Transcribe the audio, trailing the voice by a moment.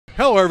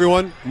Hello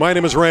everyone, my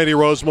name is Randy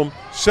Rosemond,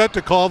 set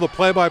to call the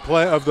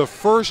play-by-play of the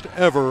first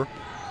ever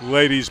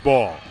Ladies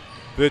Ball,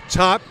 the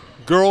top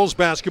girls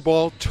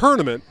basketball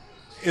tournament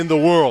in the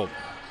world,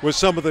 with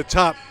some of the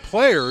top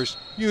players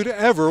you'd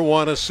ever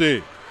want to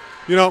see.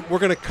 You know, we're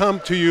going to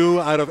come to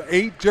you out of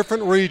 8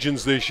 different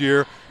regions this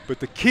year, but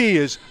the key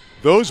is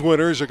those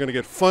winners are going to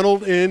get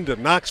funneled into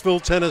Knoxville,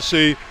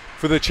 Tennessee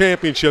for the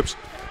championships,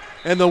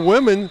 and the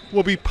women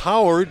will be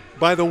powered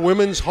by the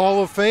Women's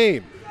Hall of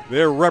Fame.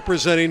 They're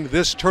representing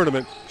this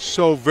tournament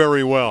so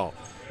very well.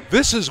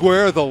 This is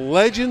where the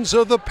legends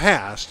of the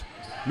past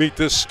meet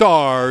the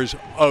stars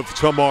of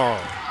tomorrow.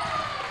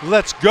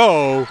 Let's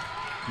go,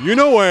 you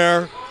know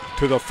where,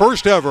 to the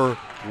first ever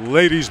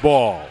Ladies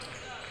Ball.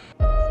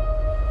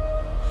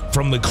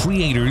 From the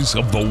creators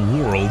of the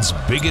world's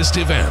biggest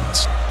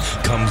event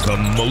comes the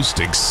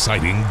most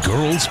exciting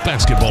girls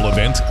basketball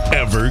event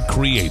ever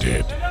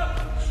created.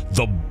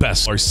 The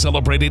best are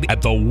celebrated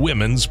at the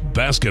Women's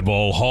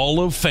Basketball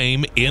Hall of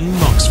Fame in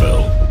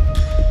Knoxville.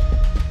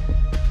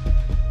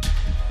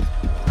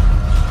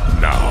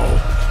 Now,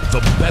 the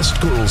best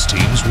girls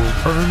teams will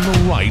earn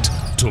the right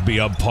to be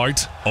a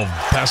part of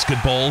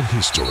basketball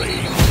history.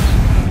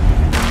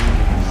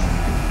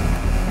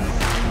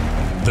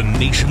 The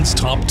nation's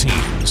top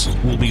teams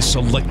will be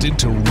selected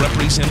to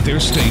represent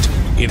their state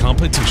in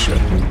competition.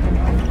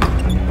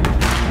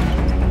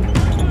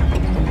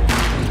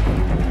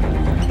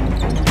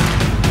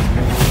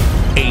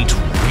 8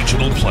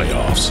 regional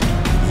playoffs,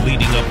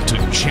 leading up to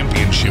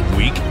championship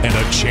week and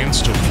a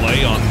chance to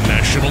play on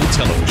national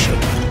television.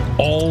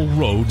 All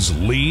roads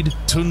lead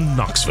to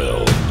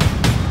Knoxville.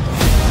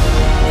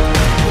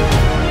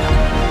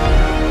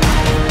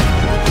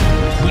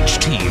 Which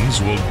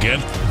teams will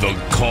get the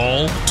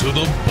call to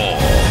the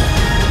ball?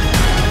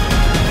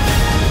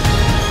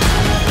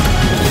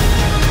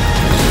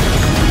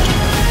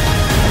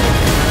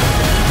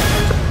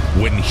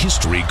 When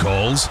history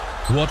calls,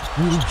 what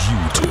will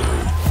you do?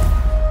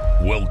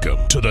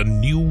 Welcome to the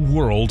new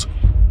world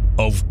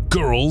of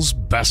girls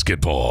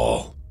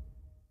basketball.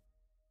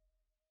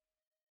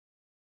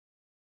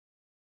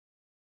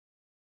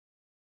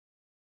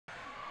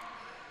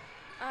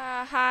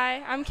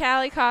 Hi, I'm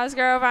Callie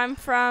Cosgrove. I'm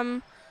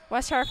from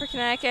West Hartford,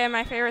 Connecticut, and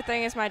my favorite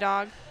thing is my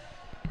dog.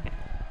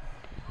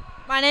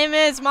 My name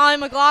is Molly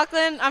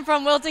McLaughlin. I'm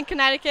from Wilton,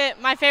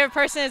 Connecticut. My favorite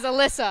person is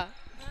Alyssa.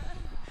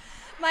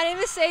 My name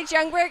is Sage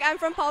Youngberg. I'm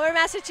from Palmer,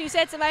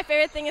 Massachusetts, and my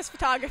favorite thing is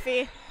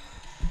photography.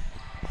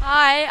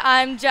 Hi,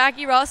 I'm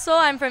Jackie Russell.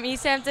 I'm from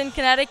East Hampton,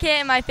 Connecticut,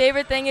 and my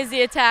favorite thing is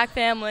the Attack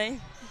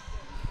family.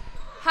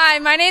 Hi,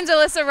 my name's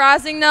Alyssa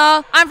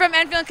Rosignol. I'm from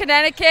Enfield,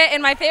 Connecticut,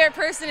 and my favorite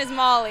person is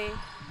Molly.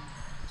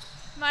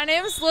 My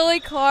name is Lily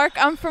Clark.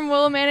 I'm from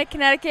Willimantic,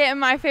 Connecticut, and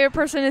my favorite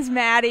person is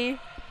Maddie.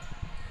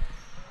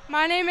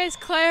 My name is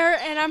Claire,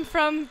 and I'm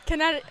from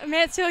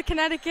Mansfield,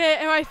 Connecticut,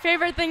 and my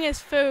favorite thing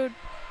is food.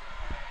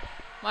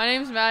 My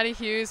name is Maddie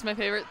Hughes. My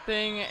favorite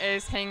thing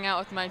is hanging out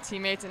with my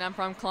teammates, and I'm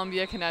from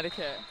Columbia,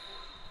 Connecticut.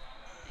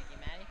 Thank you,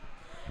 Maddie.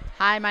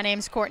 Hi, my name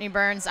is Courtney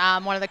Burns.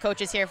 I'm one of the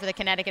coaches here for the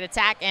Connecticut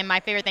Attack, and my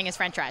favorite thing is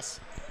French fries.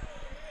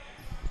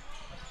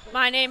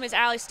 My name is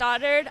Allie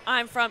Stoddard.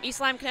 I'm from East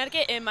Lyme,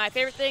 Connecticut, and my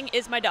favorite thing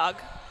is my dog.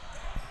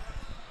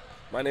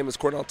 My name is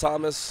Cornell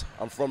Thomas.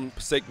 I'm from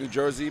Passaic, New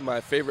Jersey.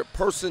 My favorite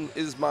person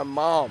is my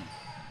mom.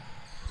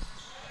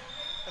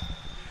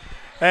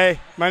 Hey,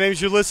 my name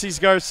is Ulysses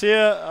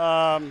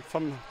Garcia.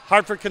 From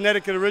Hartford,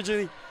 Connecticut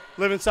originally.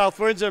 Live in South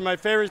Windsor. My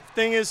favorite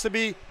thing is to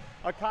be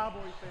a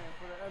Cowboy fan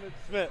for Emmitt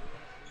Smith.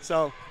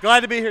 So glad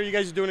to be here. You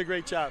guys are doing a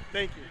great job.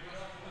 Thank you.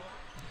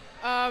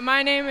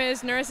 My name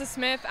is Narissa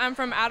Smith. I'm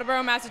from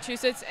Attleboro,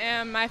 Massachusetts,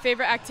 and my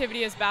favorite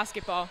activity is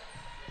basketball.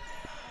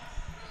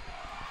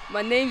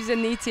 My name is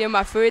Anita, and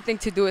my favorite thing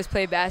to do is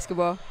play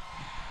basketball.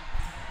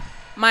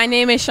 My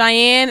name is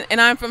Cheyenne,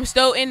 and I'm from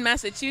Stoughton,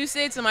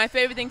 Massachusetts, and my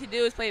favorite thing to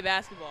do is play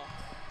basketball.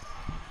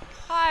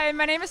 Hi,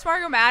 my name is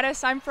Margot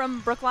Mattis. I'm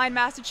from Brookline,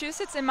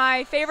 Massachusetts, and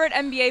my favorite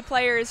NBA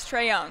player is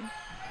Trae Young.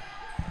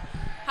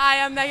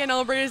 Hi, I'm Megan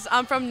Olbers.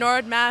 I'm from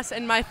Norwood, Mass,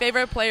 and my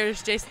favorite player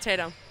is Jason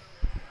Tatum.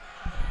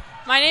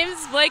 My name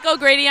is Blake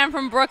O'Grady. I'm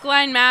from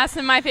Brookline, Mass,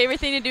 and my favorite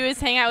thing to do is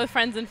hang out with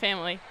friends and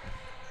family.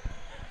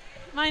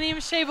 My name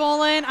is Shay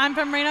Bolin. I'm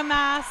from Raynham,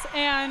 Mass,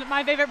 and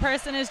my favorite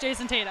person is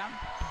Jason Tatum.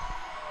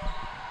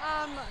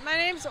 My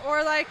name's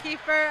Orlai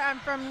Kiefer. I'm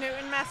from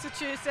Newton,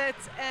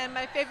 Massachusetts, and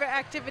my favorite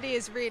activity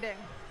is reading.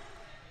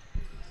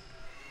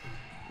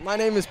 My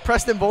name is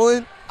Preston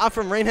Bolin. I'm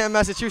from Raynham,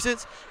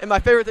 Massachusetts, and my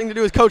favorite thing to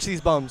do is coach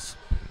these bums.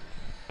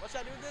 What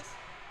should I do with this?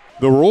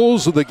 The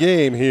rules of the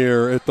game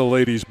here at the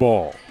Ladies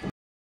Ball.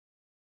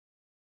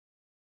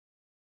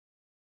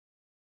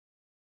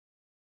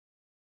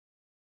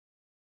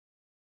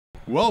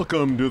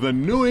 Welcome to the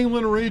New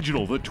England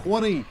Regional, the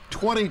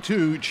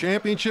 2022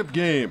 championship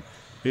game.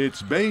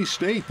 It's Bay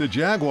State, the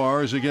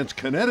Jaguars, against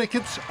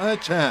Connecticut's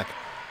Attack.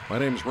 My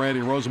name is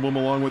Randy Rosenblum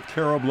along with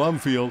Kara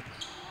Blumfield.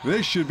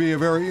 This should be a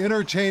very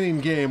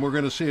entertaining game. We're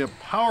going to see a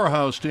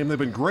powerhouse team. They've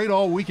been great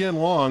all weekend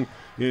long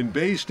in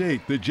Bay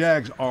State. The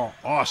Jags are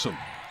awesome.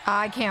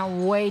 I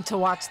can't wait to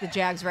watch the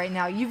Jags right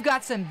now. You've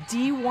got some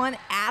D1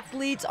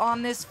 athletes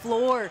on this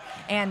floor,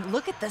 and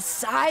look at the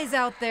size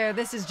out there.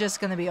 This is just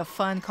going to be a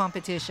fun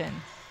competition.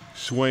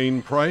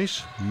 Swain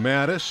Price,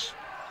 Mattis,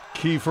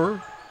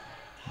 Kiefer,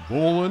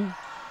 Bolin,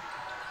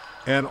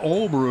 and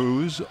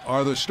Olbrus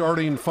are the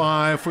starting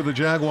 5 for the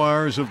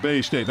Jaguars of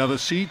Bay State. Now the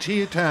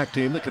CT attack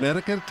team, the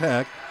Connecticut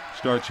attack,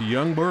 starts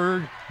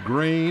Youngberg,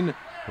 Green,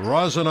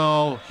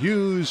 Rosenall,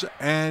 Hughes,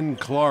 and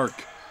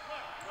Clark.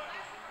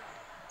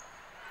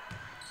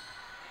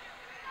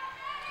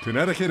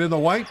 Connecticut in the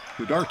white,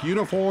 the dark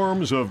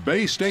uniforms of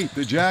Bay State,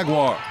 the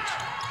Jaguars.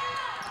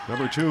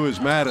 Number 2 is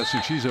Mattis,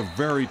 and she's a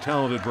very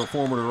talented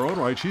performer in her own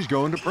right. She's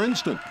going to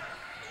Princeton.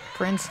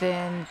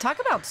 Princeton, talk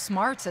about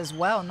smarts as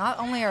well. Not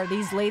only are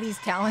these ladies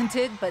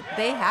talented, but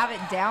they have it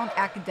down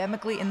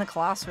academically in the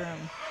classroom.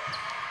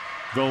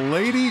 The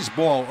ladies'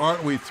 ball,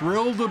 aren't we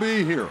thrilled to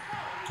be here?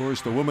 Of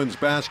course, the Women's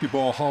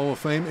Basketball Hall of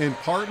Fame in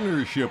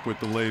partnership with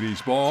the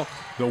ladies' ball.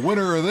 The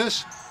winner of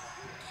this,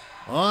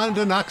 on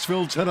to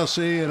Knoxville,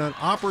 Tennessee, and an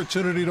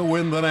opportunity to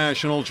win the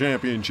national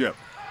championship.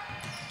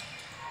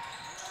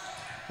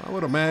 I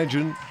would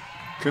imagine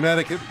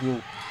Connecticut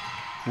will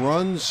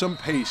run some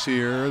pace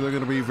here. They're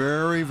going to be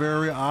very,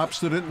 very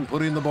obstinate in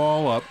putting the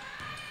ball up.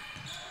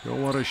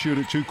 Don't want to shoot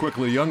it too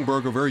quickly.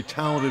 Youngberg, a very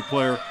talented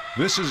player.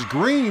 This is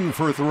Green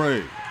for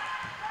 3.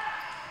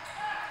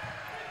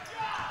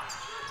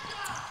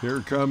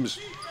 Here comes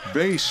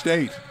Bay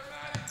State.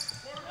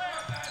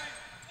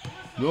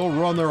 They'll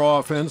run their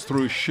offense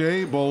through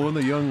Shea Bolin,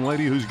 the young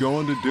lady who's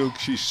going to Duke.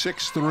 She's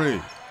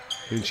 6'3",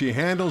 and she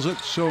handles it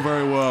so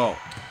very well.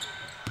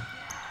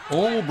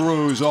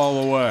 Olbrus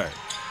all the way.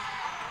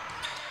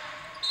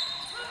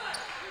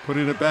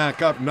 Putting it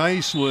back up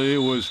nicely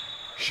was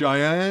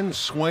Cheyenne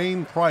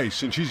Swain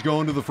Price, and she's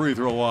going to the free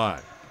throw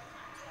line.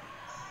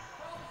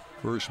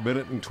 First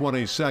minute and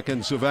 20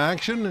 seconds of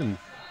action, and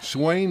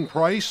Swain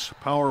Price,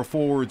 power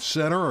forward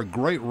center, a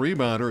great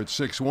rebounder at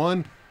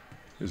 6'1",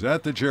 is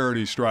at the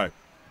charity stripe.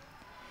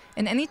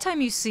 And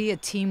anytime you see a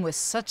team with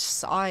such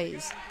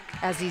size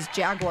as these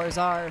Jaguars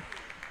are,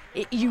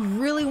 you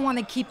really want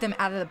to keep them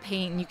out of the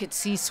paint. And you could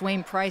see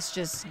Swain Price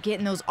just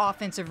getting those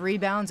offensive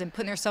rebounds and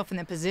putting herself in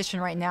a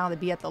position right now to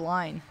be at the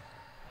line.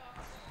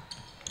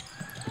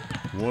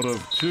 1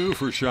 of 2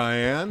 for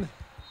Cheyenne.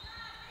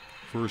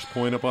 First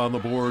point up on the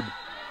board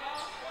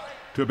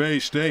to Bay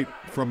State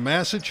from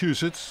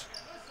Massachusetts.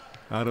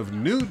 Out of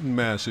Newton,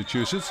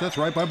 Massachusetts. That's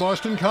right by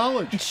Boston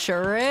College. It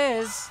sure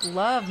is.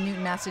 Love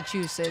Newton,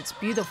 Massachusetts.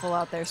 Beautiful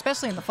out there,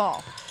 especially in the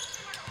fall.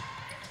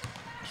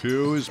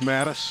 2 is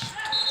Mattis.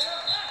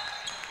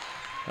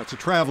 That's a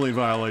traveling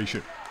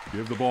violation.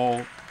 Give the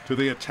ball to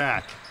the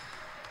attack.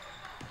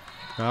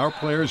 Our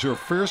players are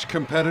fierce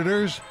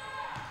competitors,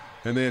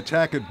 and they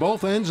attack at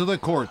both ends of the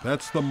court.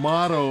 That's the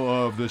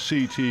motto of the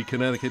CT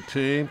Connecticut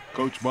team,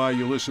 coached by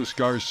Ulysses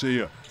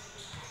Garcia.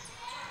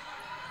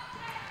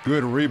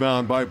 Good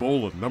rebound by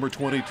Bolin, number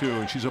 22,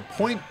 and she's a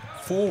point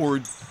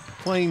forward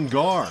playing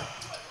guard.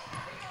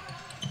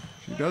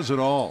 She does it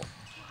all.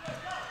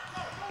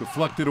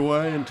 Deflected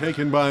away and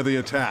taken by the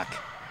attack.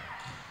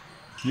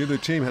 Neither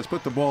team has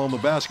put the ball in the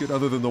basket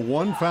other than the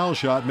one foul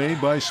shot made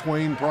by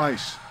Swain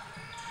Price.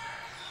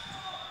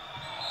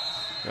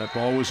 That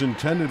ball was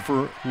intended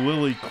for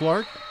Lily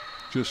Clark,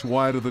 just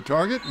wide of the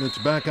target, and it's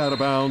back out of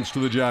bounds to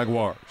the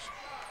Jaguars.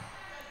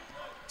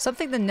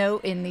 Something to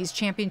note in these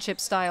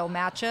championship-style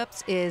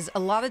matchups is a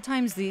lot of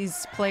times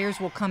these players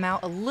will come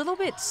out a little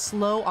bit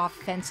slow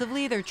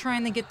offensively. They're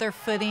trying to get their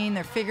footing.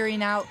 They're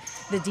figuring out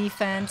the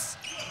defense.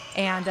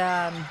 And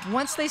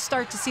once they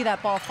start to see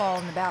that ball fall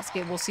in the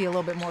basket, we'll see a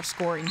little bit more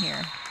scoring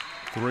here.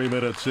 3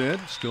 minutes in,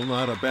 still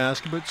not a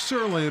basket, but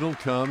certainly it'll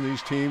come.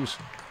 These teams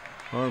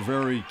are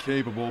very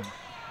capable.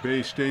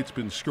 Bay State's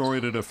been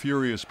scoring at a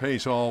furious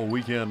pace all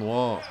weekend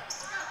long.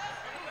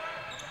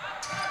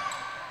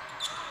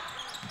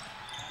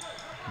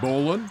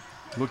 Bolin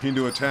looking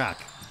to attack.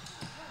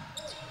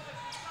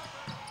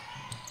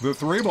 The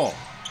 3 ball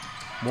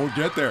won't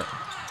get there.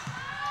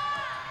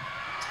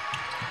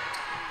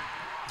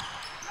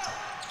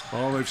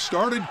 Oh, they've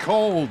started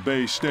cold,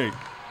 Bay State.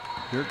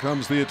 Here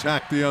comes the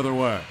attack the other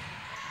way.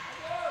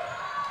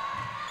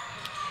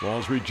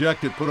 Ball's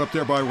rejected, put up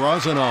there by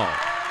Rosenall.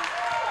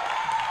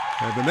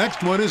 And the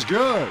next one is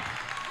good.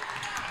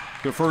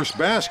 The first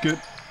basket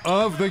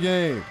of the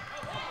game.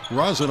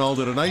 Rosenall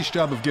did a nice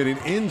job of getting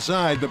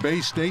inside the Bay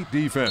State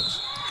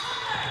defense.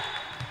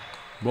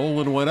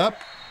 Bolin went up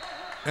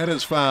and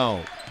is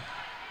fouled.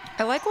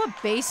 I like what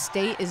Bay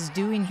State is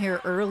doing here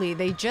early.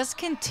 They just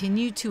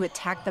continue to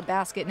attack the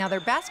basket. Now, their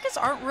baskets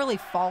aren't really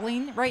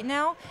falling right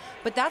now,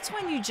 but that's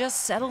when you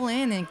just settle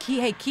in and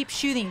keep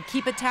shooting,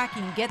 keep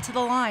attacking, get to the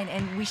line,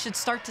 and we should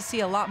start to see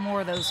a lot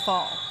more of those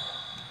fall.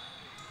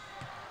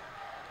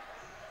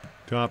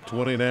 Top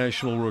 20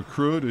 national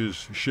recruit is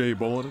Shea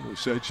Bolin. We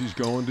said she's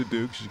going to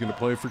Duke. She's going to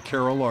play for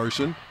Carol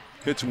Larson.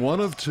 Hits 1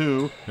 of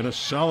 2 and a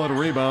solid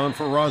rebound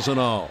for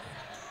Rosenall.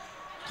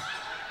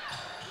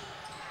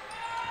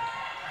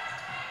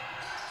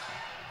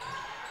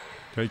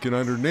 Taken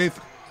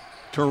underneath.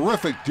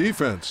 Terrific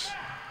defense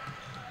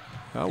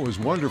That was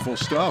wonderful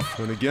stuff.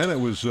 And again, it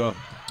was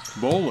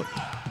Bolin.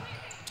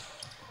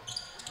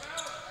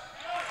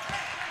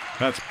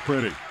 That's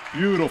pretty.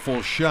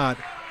 Beautiful shot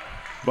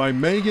by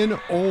Megan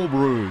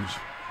Olbrus.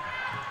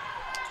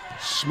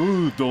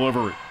 Smooth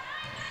delivery.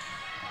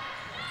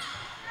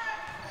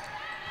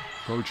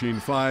 Approaching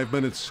 5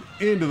 minutes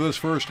into this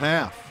first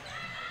half.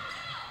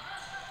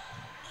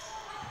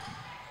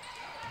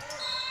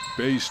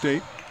 Bay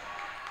State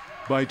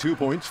by 2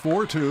 points,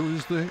 4-2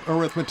 is the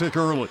arithmetic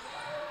early.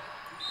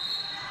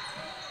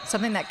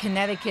 Something that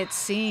Connecticut's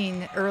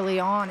seen early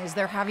on is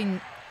they're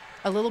having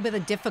a little bit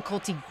of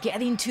difficulty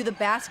getting to the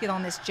basket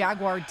on this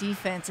Jaguar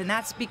defense, and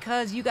that's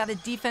because you got a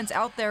defense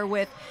out there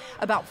with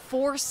about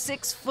 4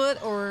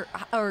 6-foot or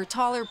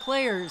taller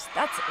players.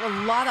 That's a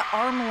lot of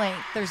arm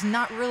length. There's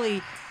not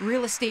really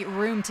real estate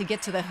room to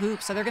get to the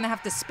hoop, so they're going to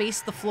have to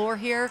space the floor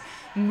here,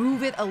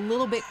 move it a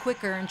little bit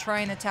quicker, and try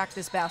and attack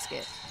this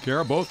basket.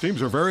 Kara, both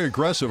teams are very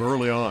aggressive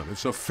early on.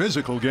 It's a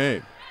physical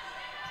game.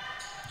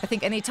 I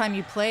think anytime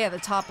you play at the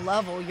top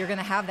level, you're going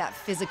to have that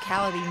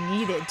physicality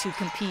needed to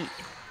compete.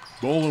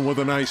 Bolin with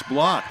a nice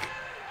block.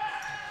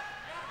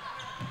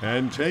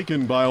 And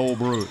taken by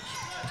Olbrus.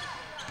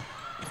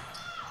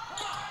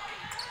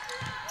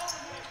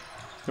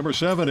 Number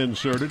 7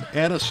 inserted,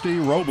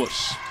 Anastie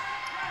Robles.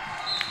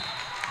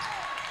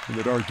 In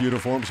the dark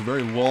uniforms, a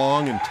very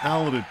long and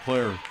talented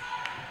player.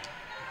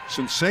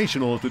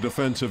 Sensational at the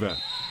defensive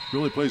end.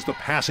 Really plays the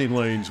passing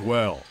lanes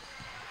well.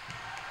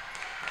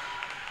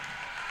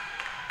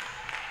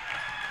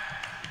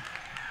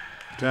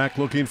 Attack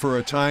looking for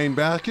a tying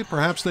basket.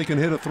 Perhaps they can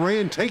hit a 3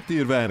 and take the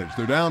advantage.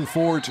 They're down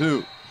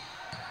 4-2.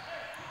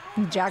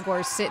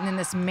 Jaguars sitting in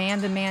this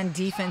man-to-man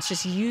defense,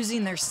 just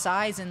using their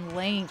size and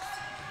length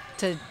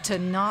to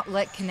not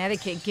let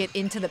Connecticut get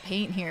into the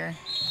paint here.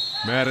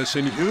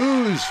 Madison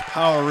Hughes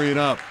powering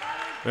up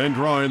and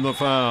drawing the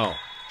foul.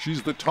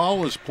 She's the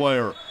tallest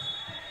player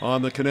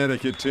on the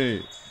Connecticut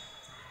team.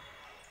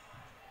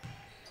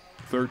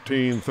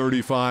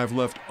 13:35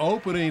 left,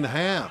 opening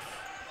half.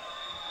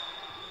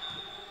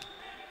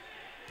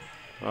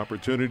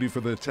 Opportunity for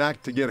the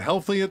attack to get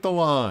healthy at the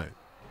line.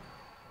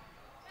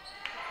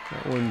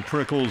 That one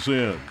trickles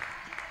in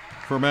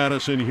for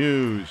Madison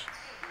Hughes.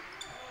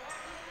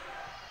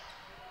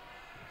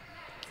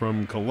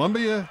 From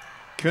Columbia,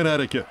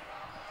 Connecticut.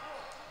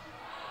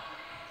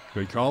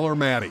 They call her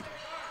Maddie.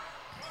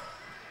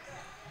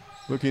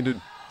 Looking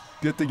to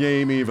get the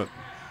game even.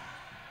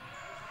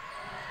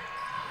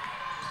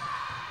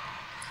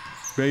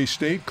 Bay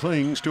State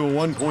clings to a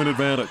 1-point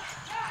advantage.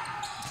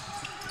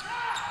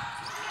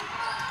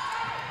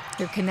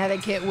 Here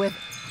Connecticut with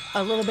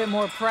a little bit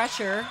more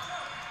pressure.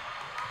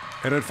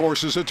 And it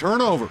forces a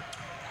turnover.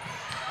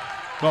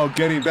 Oh,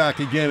 getting back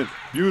again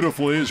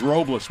beautifully is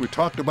Robles. We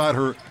talked about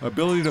her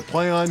ability to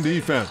play on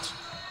defense.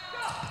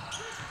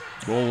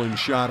 Rolling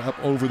shot up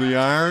over the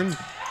iron,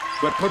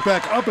 but put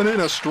back up and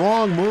in. A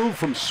strong move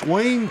from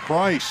Swain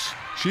Price.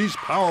 She's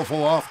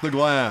powerful off the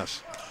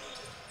glass.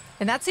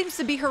 And that seems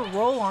to be her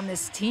role on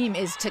this team,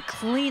 is to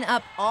clean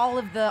up all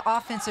of the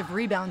offensive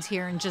rebounds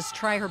here and just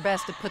try her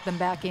best to put them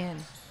back in.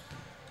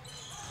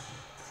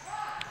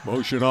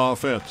 Motion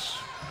offense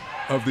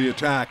of the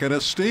attack and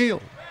a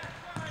steal.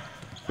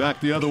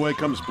 Back the other way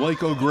comes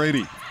Blake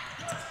O'Grady.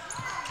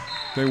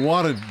 They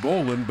wanted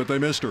Bolin, but they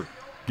missed her.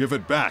 Give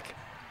it back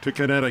to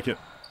Connecticut.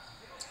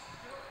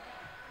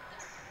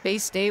 Bay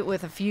State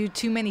with a few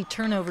too many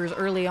turnovers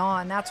early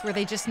on. That's where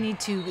they just need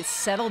to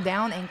settle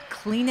down and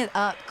clean it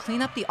up,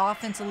 clean up the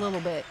offense a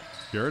little bit.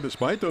 Here,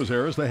 despite those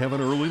errors, they have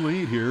an early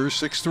lead here,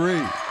 6-3.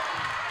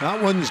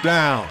 That one's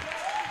down.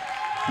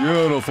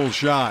 Beautiful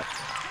shot.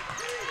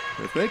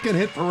 If they can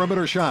hit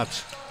perimeter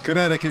shots,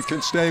 Connecticut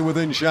can stay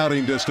within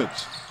shouting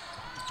distance.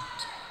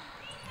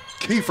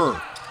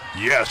 Kiefer,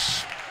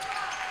 yes.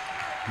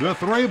 The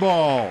 3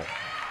 ball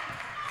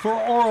for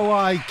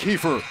Orlai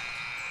Kiefer.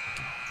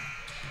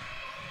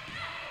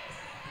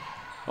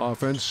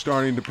 Offense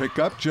starting to pick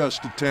up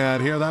just a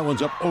tad here. That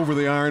one's up over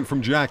the iron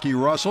from Jackie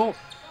Russell.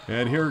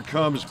 And here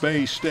comes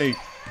Bay State.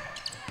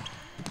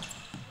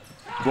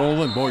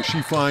 Bolin, boy,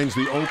 she finds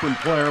the open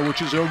player,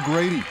 which is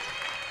O'Grady.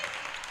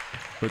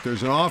 But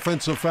there's an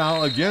offensive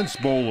foul against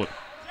Bolin.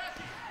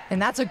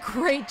 And that's a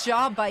great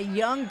job by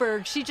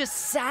Youngberg. She just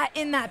sat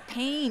in that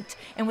paint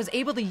and was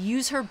able to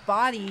use her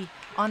body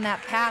on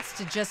that pass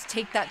to just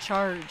take that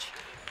charge.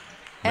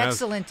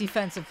 Excellent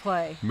defensive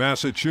play.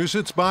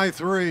 Massachusetts by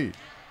 3.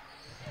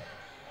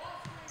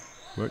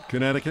 But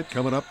Connecticut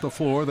coming up the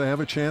floor. They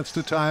have a chance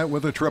to tie it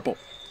with a triple.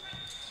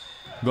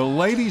 The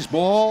ladies'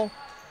 ball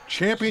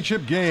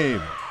championship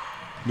game.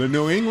 The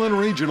New England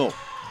Regional.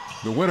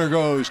 The winner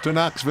goes to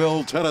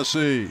Knoxville,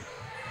 Tennessee.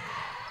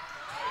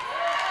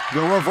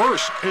 The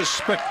reverse is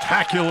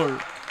spectacular.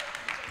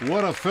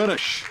 What a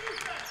finish.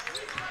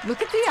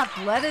 Look at the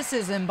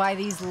athleticism by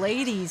these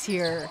ladies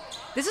here.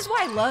 This is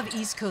why I love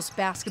East Coast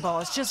basketball.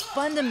 It's just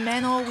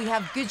fundamental. We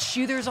have good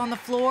shooters on the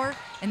floor,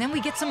 and then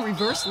we get some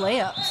reverse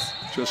layups.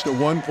 Just a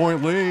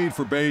 1-point lead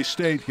for Bay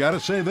State. Got to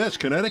say this,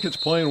 Connecticut's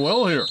playing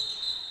well here.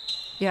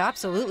 Yeah,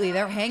 absolutely.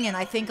 They're hanging.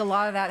 I think a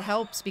lot of that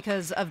helps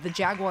because of the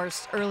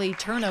Jaguars' early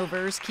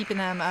turnovers, keeping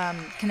them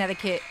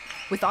Connecticut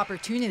with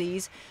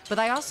opportunities. But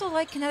I also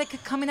like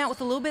Connecticut coming out with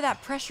a little bit of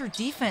that pressure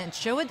defense.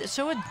 Show a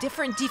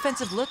different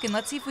defensive look, and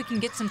let's see if we can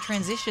get some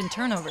transition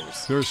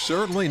turnovers. They're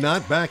certainly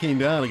not backing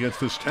down against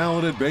this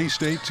talented Bay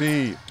State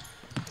team.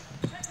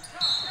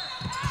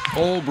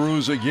 Old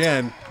Brews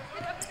again.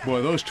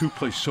 Boy, those two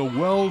play so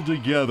well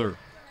together,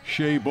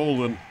 Shea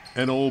Bolin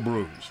and Old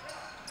Brews.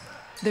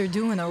 They're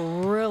doing a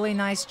really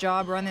nice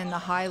job running the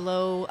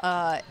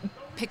high-low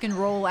pick and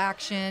roll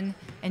action,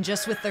 and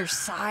just with their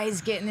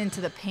size getting into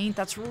the paint,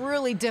 that's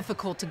really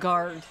difficult to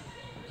guard.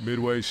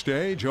 Midway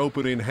stage,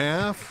 opening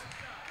half.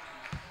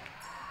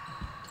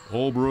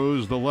 Old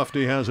Brews, the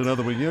lefty, has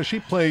another one. You know,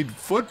 she played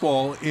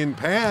football in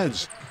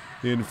pads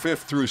in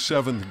 5th through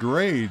 7th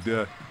grade.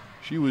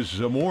 She was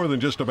more than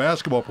just a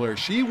basketball player.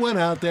 She went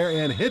out there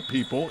and hit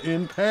people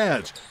in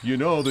pads. You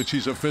know that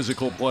she's a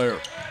physical player.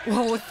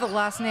 Well, with the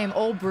last name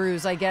Old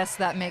Brews, I guess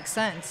that makes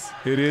sense.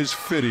 It is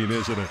fitting,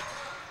 isn't it?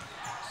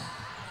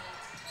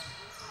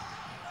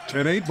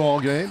 10-8 ball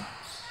game.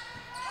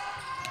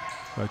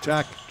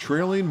 Attack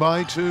trailing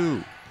by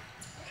 2.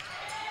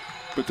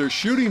 But they're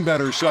shooting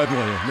better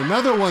suddenly. And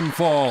another one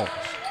falls.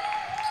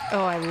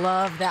 Oh, I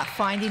love that.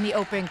 Finding the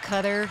open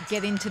cutter,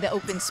 getting to the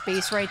open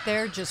space right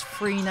there, just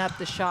freeing up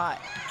the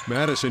shot.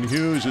 Madison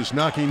Hughes is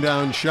knocking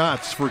down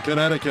shots for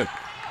Connecticut.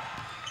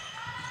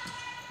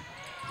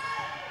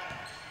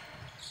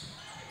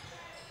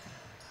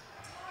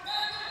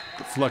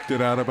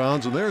 Deflected out of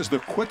bounds, and there's the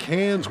quick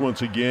hands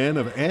once again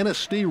of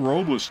Anastie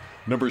Robles,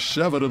 number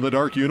 7 in the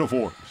dark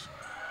uniforms.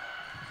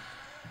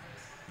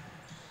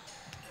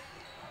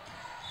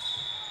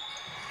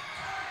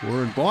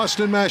 We're in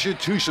Boston,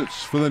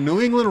 Massachusetts for the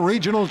New England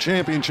Regional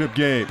Championship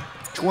game,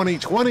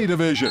 2020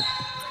 division.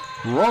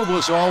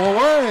 Robles all the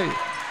way.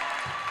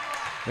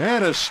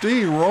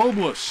 Anastie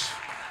Robles.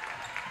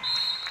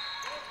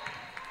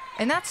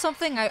 And that's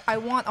something I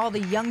want all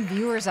the young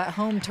viewers at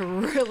home to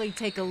really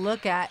take a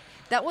look at.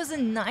 That was a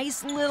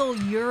nice little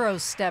Euro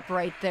step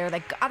right there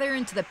that got her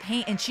into the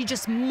paint, and she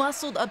just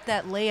muscled up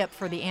that layup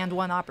for the and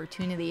one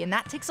opportunity. And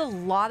that takes a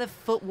lot of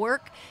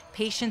footwork,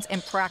 patience,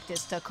 and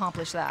practice to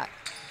accomplish that.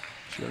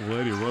 This young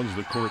lady runs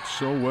the court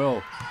so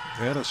well.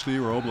 Anastie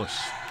Robles.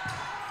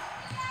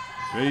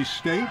 Bay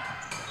State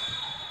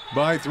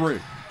by 3.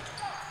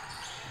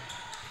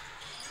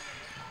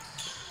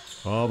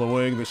 All the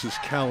wing, this is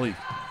Callie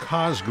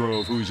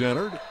Cosgrove who's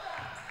entered.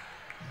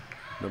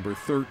 Number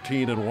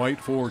 13 in white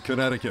for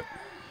Connecticut.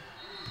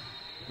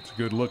 It's a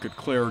good look at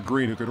Claire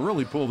Green, who can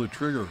really pull the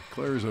trigger.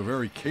 Claire's a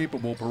very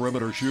capable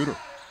perimeter shooter.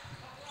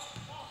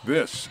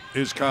 This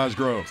is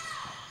Cosgrove.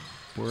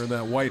 Wearing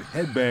that white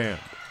headband.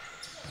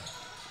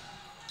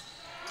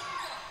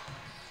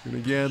 And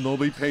again, they'll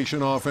be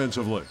patient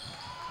offensively.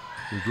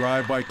 The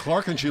drive by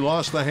Clark, and she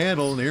lost the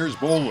handle, and here's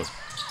Bolin.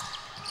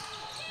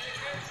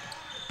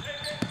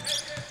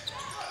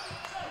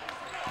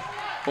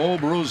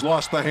 Old Brews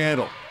lost the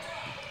handle.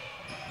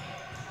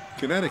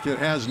 Connecticut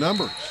has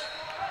numbers.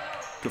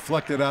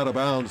 Deflected out of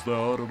bounds,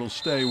 though, and it'll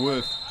stay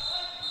with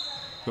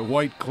the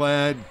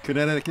white-clad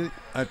Connecticut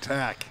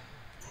attack.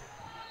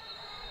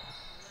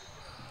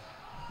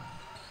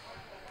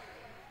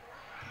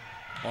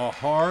 A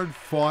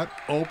hard-fought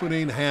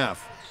opening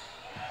half.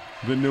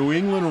 The New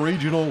England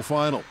Regional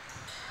Final.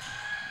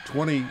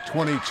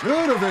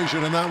 2022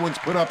 division, and that one's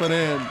put up and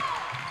in.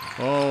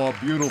 Oh,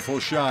 a beautiful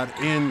shot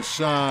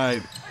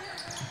inside.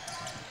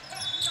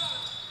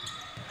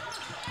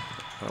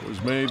 That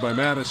was made by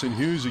Madison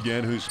Hughes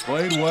again, who's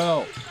played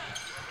well.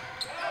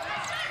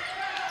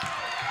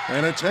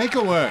 And a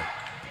takeaway.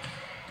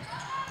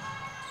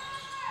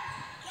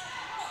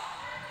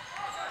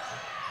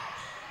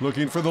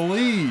 Looking for the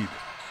lead.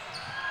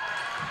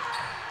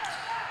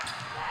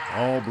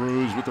 All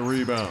Brews with the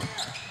rebound.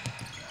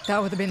 That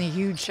would have been a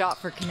huge shot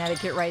for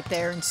Connecticut right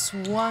there and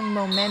swung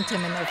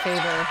momentum in their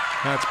favor.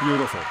 That's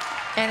beautiful.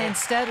 And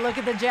instead, look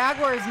at the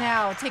Jaguars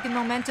now, taking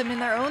momentum in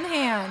their own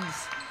hands.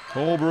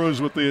 Old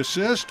Brews with the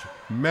assist.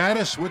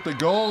 Mattis with the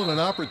goal and an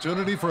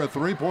opportunity for a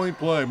three-point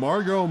play.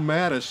 Margot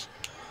Mattis,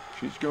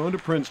 she's going to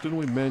Princeton.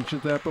 We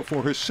mentioned that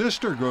before. Her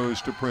sister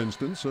goes to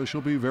Princeton, so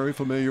she'll be very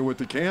familiar with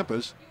the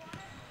campus.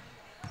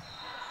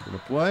 Going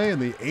to play in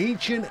the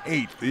Ancient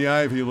Eight, the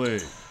Ivy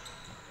League.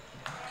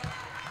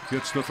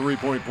 Gets the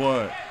three-point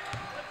play.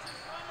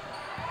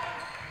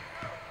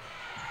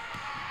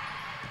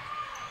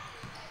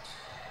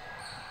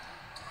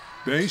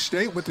 Bay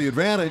State with the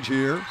advantage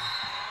here.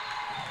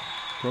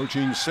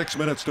 Approaching 6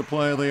 minutes to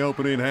play in the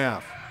opening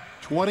half.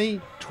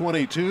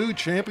 2022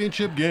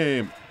 championship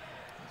game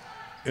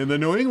in the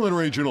New England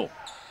Regional.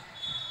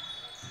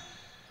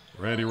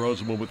 Randy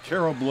Rosenbaum with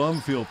Carol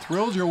Blumfield.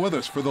 Thrilled you're with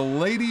us for the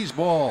ladies'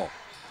 ball.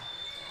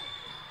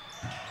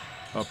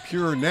 A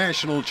pure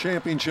national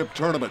championship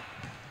tournament.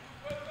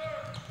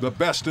 The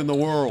best in the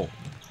world.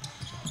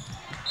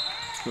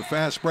 The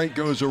fast break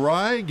goes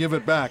awry. Give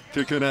it back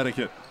to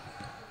Connecticut.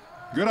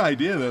 Good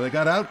idea there. They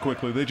got out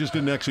quickly. They just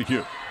didn't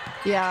execute.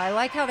 Yeah, I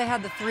like how they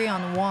had the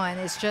 3-on-1.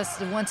 It's just,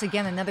 once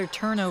again, another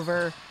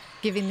turnover.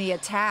 giving the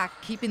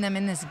attack, keeping them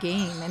in this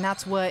game. And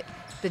that's what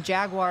the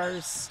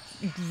Jaguars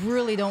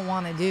really don't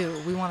want to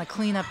do. We want to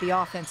clean up the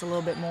offense a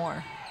little bit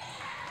more.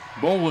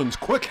 Boland's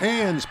quick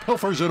hands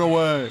pilfers it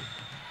away.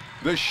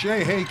 The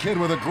Shea kid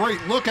with a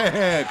great look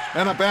ahead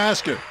and a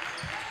basket.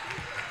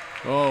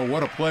 Oh,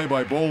 what a play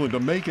by Boland to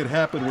make it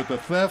happen with the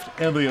theft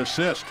and the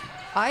assist.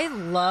 I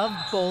love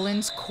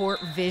Boland's court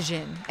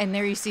vision. And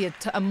there you see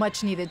a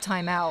much-needed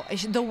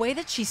timeout. The way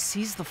that she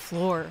sees the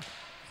floor.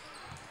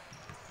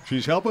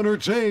 She's helping her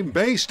team.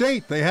 Bay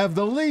State, they have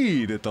the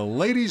lead at the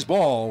ladies'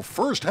 ball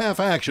first half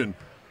action.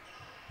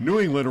 New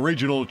England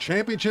Regional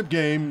Championship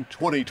Game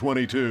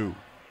 2022.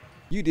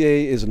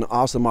 UDA is an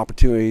awesome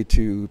opportunity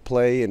to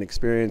play and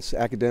experience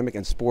academic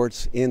and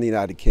sports in the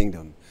United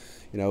Kingdom.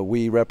 You know,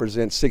 we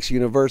represent 6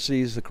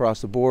 universities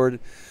across the board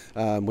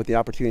with the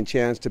opportunity and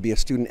chance to be a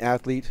student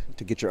athlete,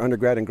 to get your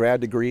undergrad and grad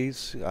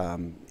degrees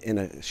in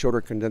a shorter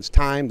condensed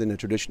time than a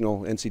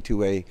traditional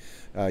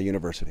NC2A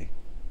university.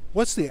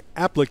 What's the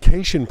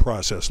application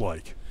process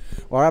like?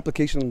 Well, our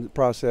application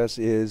process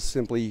is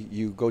simply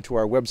you go to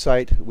our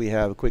website, we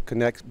have a quick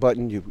connect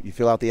button, you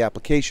fill out the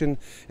application,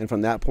 and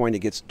from that point it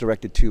gets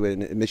directed to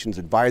an admissions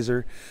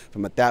advisor.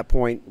 From at that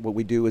point, what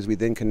we do is we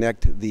then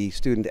connect the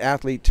student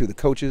athlete to the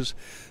coaches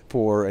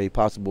for a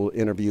possible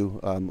interview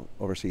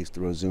overseas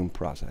through a Zoom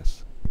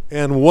process.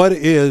 And what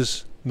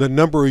is the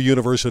number of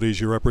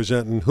universities you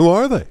represent, and who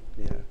are they?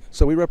 Yeah.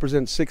 So we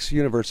represent 6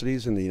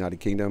 universities in the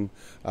United Kingdom.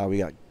 We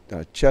got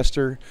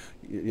Chester,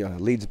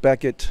 Leeds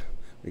Beckett,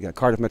 we got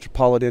Cardiff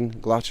Metropolitan,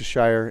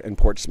 Gloucestershire, and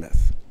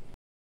Portsmouth.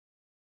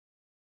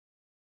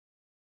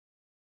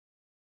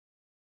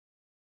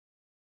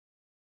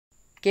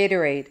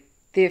 Gatorade,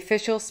 the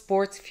official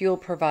sports fuel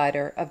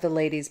provider of the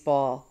Ladies'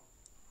 Ball.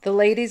 The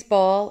Ladies'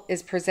 Ball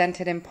is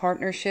presented in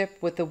partnership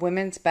with the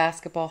Women's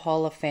Basketball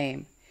Hall of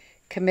Fame,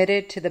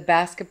 committed to the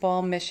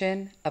basketball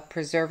mission of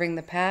preserving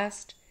the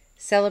past,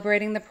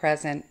 celebrating the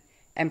present,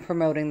 and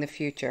promoting the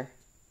future.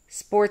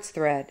 Sports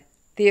Thread,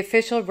 the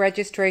official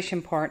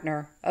registration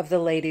partner of the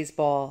Ladies'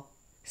 Ball.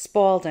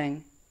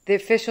 Spalding, the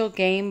official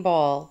game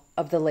ball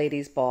of the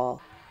Ladies' Ball.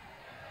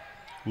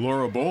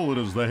 Laura Boland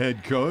is the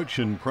head coach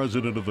and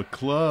president of the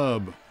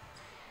club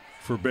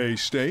for Bay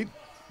State.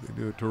 They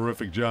do a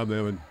terrific job. They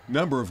have a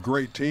number of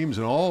great teams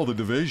in all the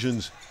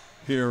divisions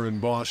here in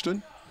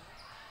Boston.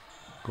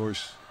 Of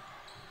course,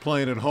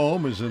 playing at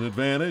home is an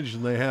advantage,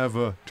 and they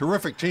have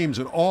terrific teams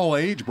in all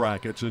age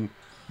brackets, and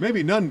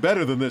maybe none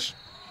better than this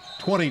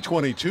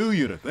 2022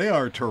 unit. They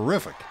are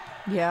terrific.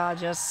 Yeah,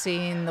 just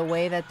seeing the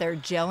way that they're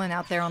gelling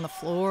out there on the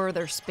floor,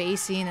 their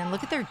spacing, and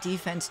look at their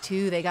defense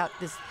too. They got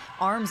this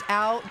arms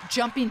out,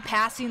 jumping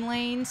passing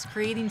lanes,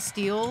 creating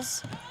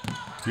steals.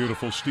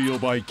 Beautiful steal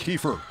by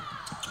Kiefer.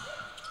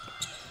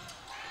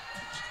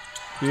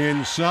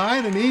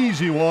 Inside, an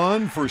easy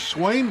one for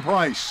Swain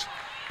Price.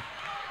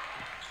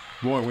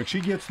 Boy, when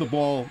she gets the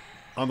ball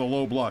on the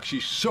low block,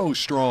 she's so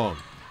strong.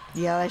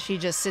 Yeah, she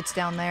just sits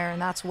down there,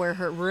 and that's where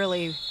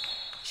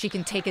she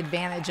can take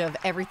advantage of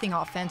everything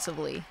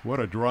offensively. What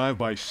a drive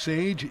by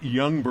Sage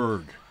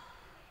Youngberg,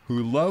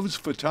 who loves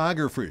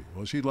photography.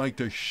 Well, she'd like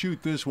to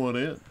shoot this one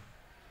in.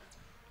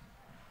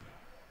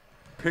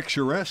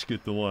 Picturesque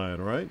at the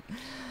line, right?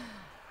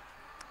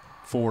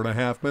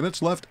 4.5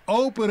 minutes left,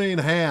 opening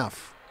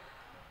half.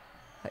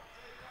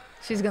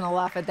 She's going to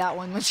laugh at that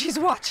one when she's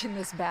watching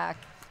this back.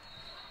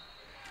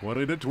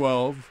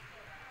 20-12.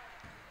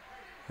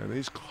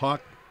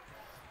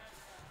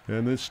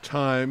 And this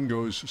time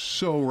goes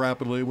so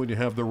rapidly when you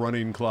have the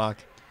running clock.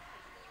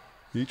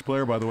 Each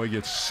player, by the way,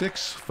 gets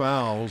 6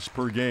 fouls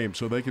per game,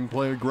 so they can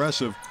play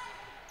aggressive.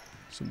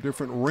 Some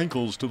different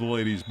wrinkles to the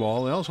ladies'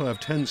 ball. They also have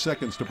 10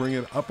 seconds to bring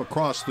it up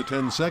across the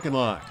 10-second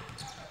line.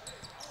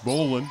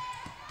 Boland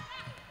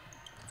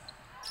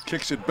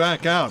kicks it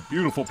back out.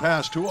 Beautiful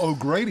pass to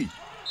O'Grady.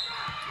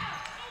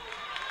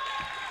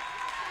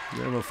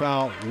 They have a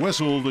foul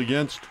whistled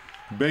against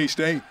Bay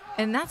State.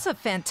 And that's a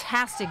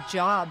fantastic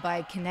job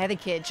by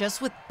Connecticut,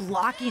 just with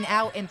blocking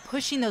out and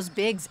pushing those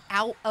bigs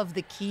out of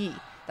the key.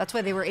 That's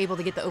why they were able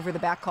to get the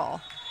over-the-back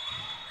call.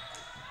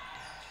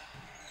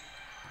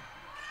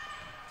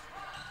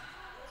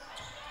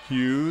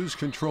 Hughes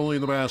controlling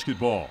the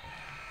basketball.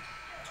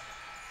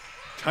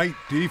 Tight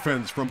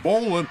defense from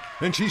Boland,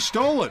 and she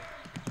stole it.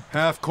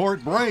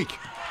 Half-court break,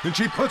 and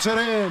she puts it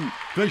in.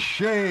 The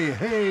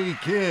Shea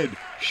kid,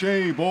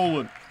 Shea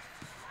Boland.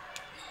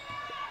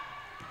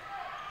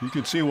 You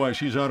can see why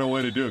she's on her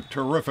way to do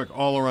terrific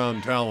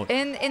all-around talent.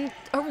 And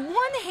a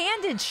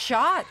one-handed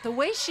shot, the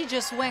way she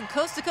just went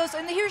coast to coast,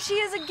 and here she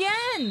is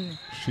again.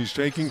 She's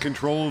taking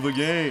control of the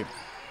game.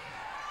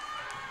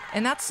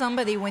 And that's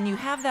somebody, when you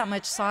have that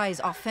much size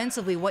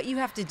offensively, what you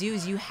have to do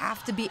is you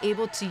have to be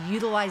able to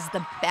utilize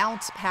the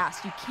bounce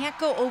pass. You can't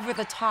go over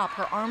the top.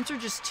 Her arms are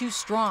just too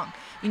strong.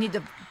 You need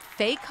to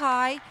fake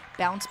high,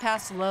 bounce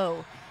pass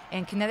low.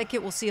 And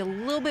Connecticut will see a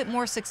little bit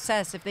more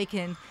success if they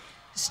can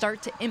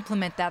start to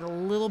implement that a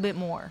little bit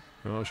more.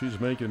 Well, she's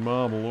making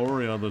Mom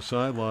Lori on the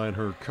sideline,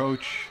 her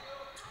coach,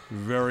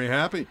 very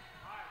happy.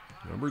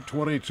 Number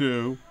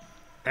 22,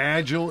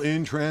 agile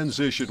in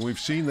transition. We've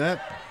seen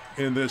that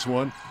in this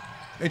one.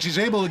 And she's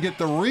able to get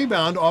the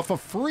rebound off a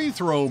free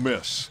throw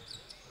miss.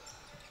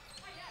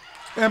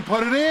 And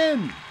put it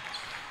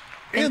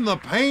in the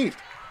paint.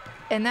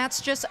 And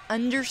that's just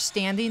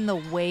understanding the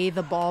way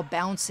the ball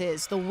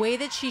bounces. The way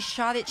that she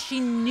shot it, she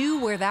knew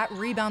where that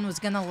rebound was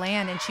going to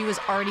land, and she was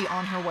already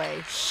on her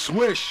way.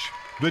 Swish,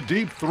 the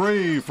deep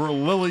three for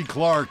Lily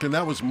Clark, and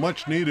that was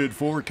much needed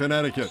for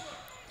Connecticut.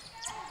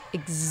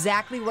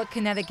 Exactly what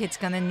Connecticut's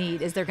going to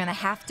need is they're going to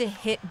have to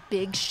hit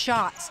big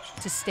shots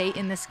to stay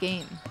in this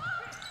game.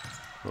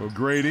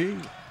 O'Grady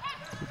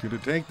looking to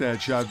take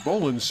that shot.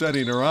 Boland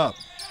setting her up.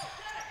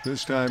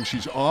 This time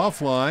she's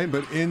offline,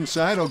 but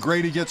inside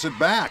O'Grady gets it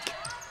back.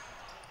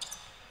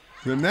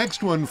 The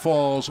next one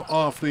falls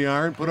off the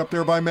iron, put up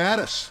there by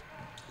Mattis.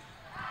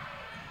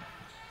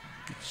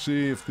 Let's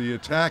see if the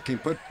attack can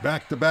put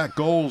back-to-back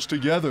goals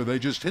together. They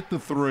just hit the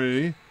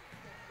three.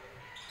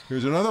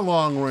 Here's another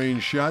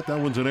long-range shot. That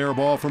one's an air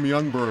ball from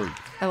Youngberg.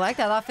 I like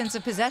that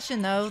offensive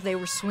possession, though. They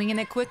were swinging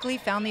it quickly,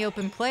 found the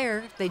open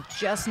player. They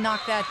just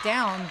knocked that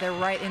down. They're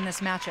right in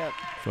this matchup.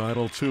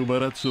 Final 2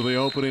 minutes of the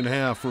opening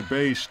half for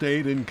Bay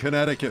State in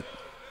Connecticut.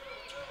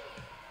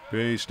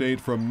 Bay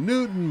State from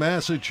Newton,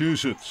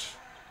 Massachusetts.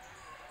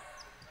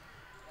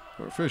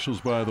 Our officials,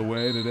 by the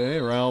way, today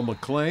are Al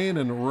McLean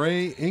and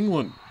Ray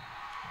England,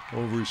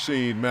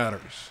 overseeing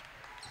matters.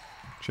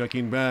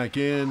 Checking back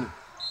in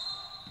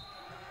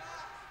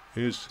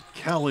is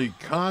Callie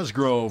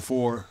Cosgrove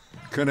for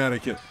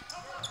Connecticut.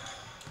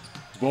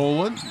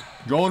 Boland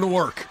going to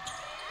work.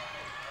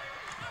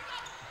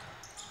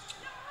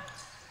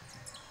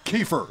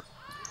 Kiefer.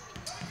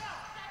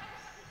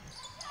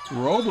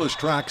 Robles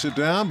tracks it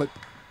down, but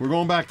we're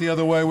going back the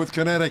other way with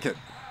Connecticut.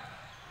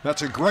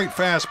 That's a great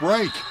fast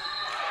break.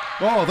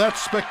 Oh,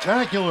 that's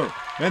spectacular.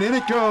 And in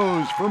it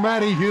goes for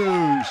Maddie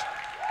Hughes.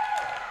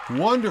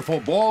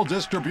 Wonderful ball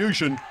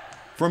distribution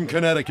from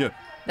Connecticut.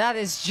 That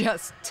is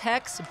just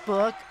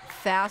textbook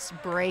fast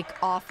break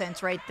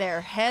offense right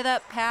there. Head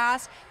up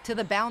pass to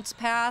the bounce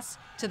pass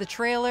to the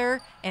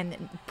trailer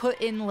and put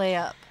in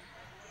layup.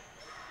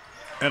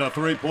 And a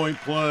three-point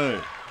play.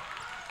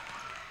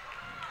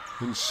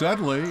 And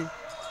suddenly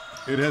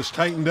it has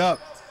tightened up.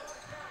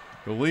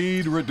 The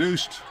lead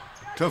reduced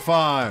to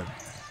 5.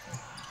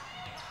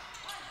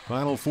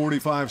 Final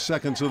 45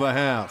 seconds of the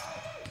half.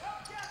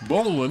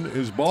 Boland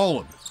is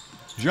balling.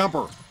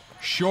 Jumper,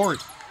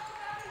 short.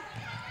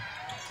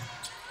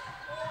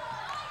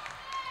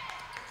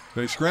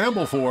 They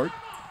scramble for it.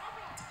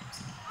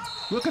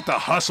 Look at the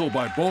hustle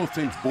by both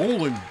teams.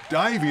 Boland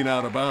diving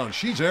out of bounds.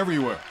 She's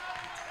everywhere.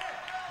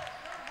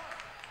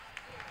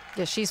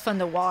 Yeah, she's fun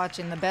to watch,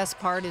 and the best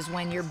part is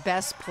when your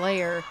best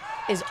player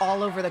is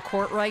all over the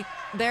court right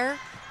there.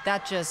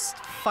 That just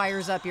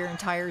fires up your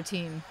entire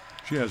team.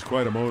 She has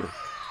quite a motor.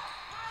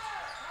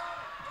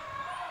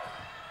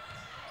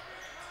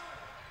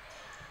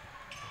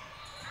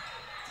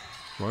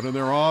 Running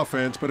their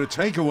offense, but a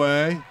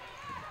takeaway.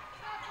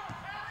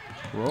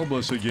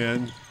 Robles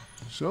again.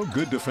 So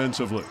good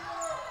defensively.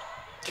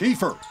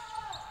 Kiefer.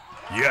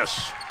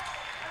 Yes.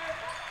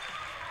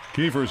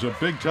 Kiefer's a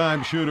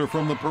big-time shooter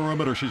from the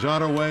perimeter. She's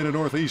on her way to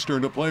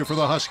Northeastern to play for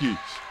the Huskies.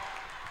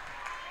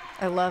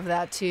 I love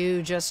that,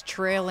 too, just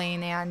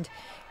trailing, and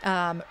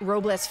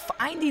Robles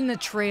finding the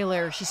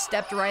trailer. She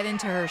stepped right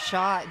into her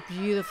shot.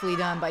 Beautifully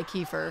done by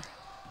Kiefer.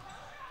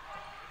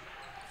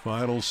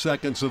 Final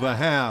seconds of the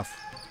half.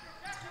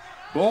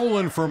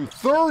 Boland from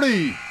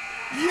 30.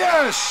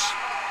 Yes!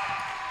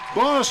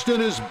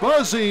 Boston is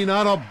buzzing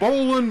on a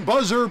Boland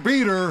buzzer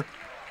beater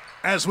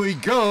as we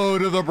go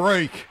to the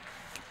break.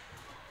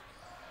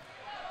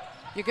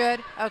 You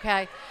good?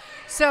 Okay.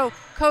 So,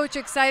 Coach,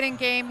 exciting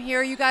game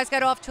here. You guys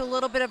got off to a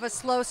little bit of a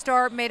slow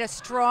start, made a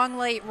strong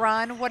late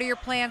run. What are your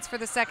plans for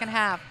the second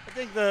half? I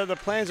think the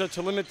plans are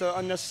to limit the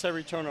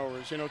unnecessary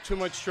turnovers. You know, too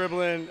much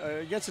dribbling.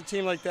 Against a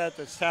team like that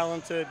that's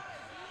talented,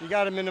 you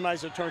got to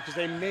minimize their turnovers because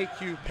they make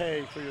you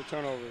pay for your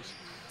turnovers.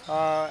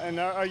 And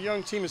our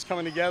young team is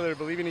coming together,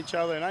 believe in each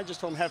other, and I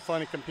just told them have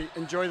fun and compete.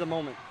 Enjoy the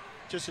moment.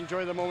 Just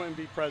enjoy the moment and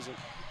be present.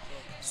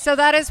 So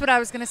that is what I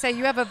was going to say.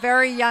 You have a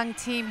very young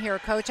team here,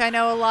 Coach. I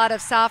know a lot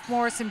of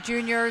sophomores, some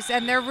juniors,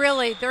 and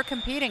they're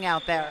competing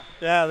out there.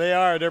 Yeah, they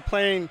are. They're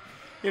playing.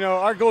 You know,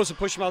 our goal is to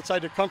push them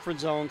outside their comfort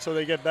zone so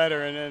they get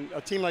better. And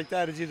a team like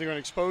that is either going to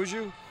expose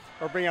you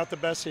or bring out the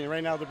best team.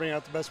 Right now, they're bringing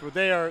out the best, but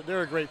they're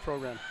a great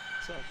program.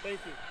 So thank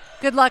you.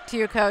 Good luck to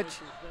you, Coach.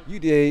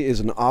 UDA is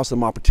an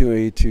awesome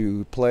opportunity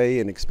to play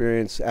and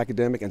experience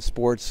academic and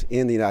sports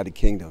in the United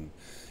Kingdom.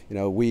 You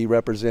know, we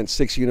represent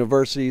 6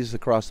 universities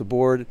across the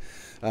board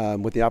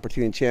with the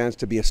opportunity and chance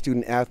to be a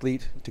student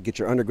athlete, to get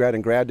your undergrad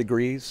and grad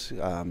degrees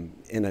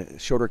in a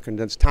shorter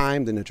condensed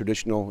time than a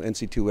traditional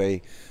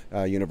NC2A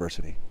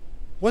university.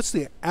 What's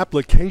the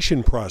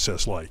application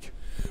process like?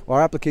 Well,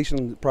 our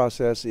application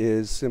process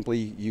is simply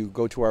you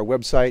go to our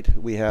website,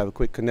 we have a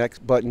quick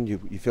connect button, you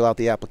fill out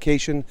the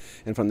application,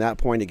 and from that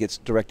point it gets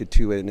directed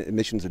to an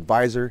admissions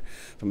advisor.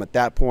 From at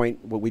that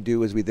point, what we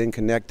do is we then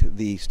connect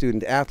the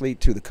student athlete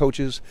to the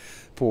coaches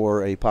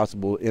for a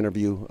possible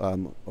interview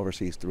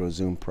overseas through a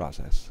Zoom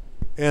process.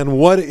 And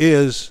what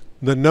is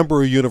the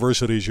number of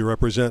universities you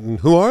represent, and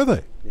who are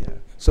they? Yeah.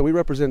 So we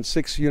represent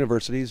 6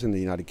 universities in the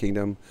United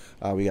Kingdom.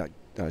 We got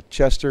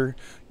Chester,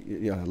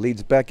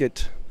 Leeds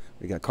Beckett,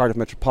 we got Cardiff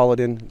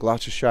Metropolitan,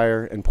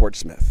 Gloucestershire, and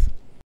Portsmouth.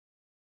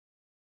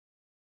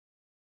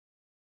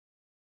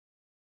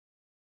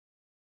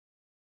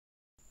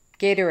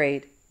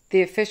 Gatorade,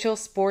 the official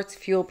sports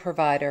fuel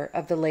provider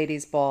of the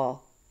Ladies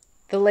Ball.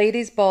 The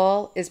Ladies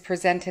Ball is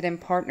presented in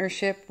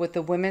partnership with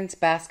the Women's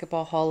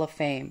Basketball Hall of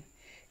Fame,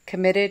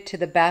 committed to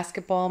the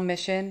basketball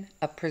mission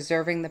of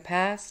preserving the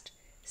past,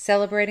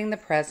 celebrating the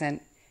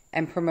present,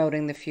 and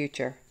promoting the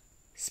future.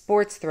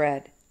 Sports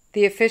Thread,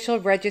 the official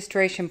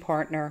registration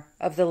partner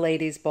of the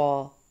Ladies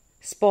Ball.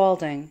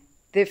 Spalding,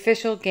 the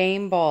official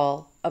game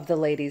ball of the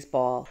Ladies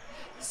Ball.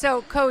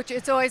 So, Coach,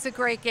 it's always a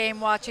great game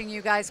watching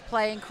you guys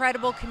play.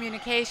 Incredible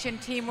communication,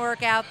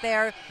 teamwork out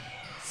there.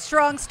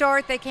 Strong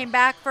start. They came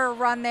back for a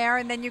run there,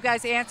 and then you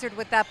guys answered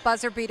with that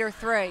buzzer beater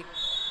 3.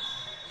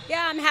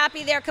 Yeah, I'm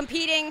happy they're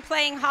competing,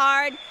 playing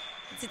hard.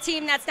 It's a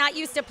team that's not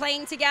used to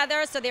playing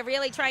together, so they're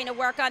really trying to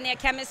work on their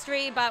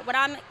chemistry. But what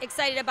I'm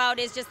excited about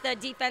is just the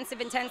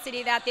defensive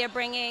intensity that they're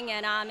bringing,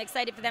 and I'm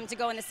excited for them to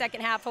go in the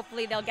second half.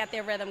 Hopefully they'll get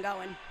their rhythm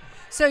going.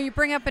 So you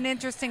bring up an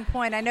interesting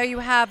point. I know you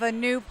have a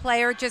new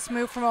player just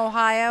moved from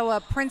Ohio,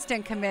 a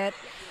Princeton commit.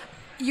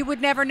 You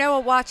would never know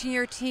it watching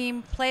your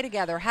team play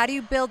together. How do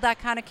you build that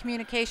kind of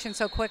communication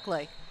so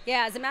quickly?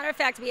 Yeah, as a matter of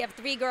fact, we have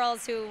 3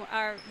 girls who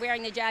are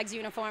wearing the Jags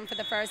uniform for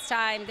the first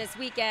time this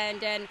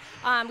weekend, and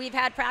we've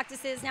had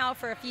practices now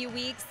for a few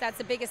weeks. That's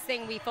the biggest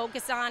thing we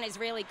focus on is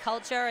really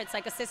culture. It's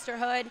like a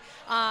sisterhood,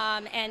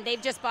 and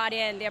they've just bought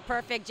in. They're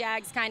perfect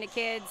Jags kind of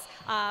kids,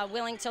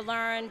 willing to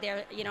learn.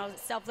 They're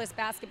selfless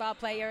basketball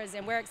players,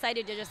 and we're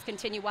excited to just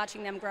continue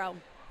watching them grow.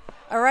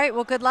 All right,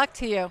 well, good luck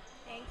to you.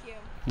 Thank you.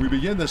 We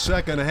begin the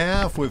second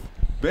half with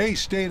Bay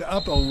State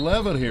up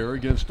 11 here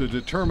against a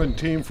determined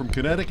team from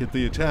Connecticut.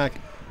 The attack.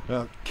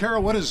 Kara,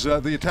 what is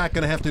the attack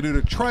going to have to do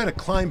to try to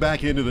climb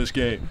back into this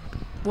game?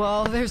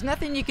 Well, there's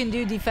nothing you can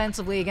do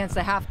defensively against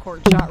a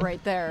half-court shot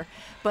right there.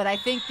 But I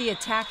think the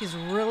attack is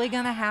really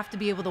going to have to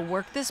be able to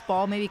work this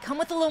ball, maybe come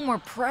with a little more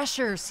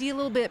pressure, see a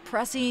little bit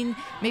pressing,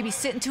 maybe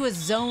sit into a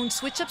zone,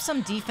 switch up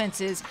some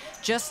defenses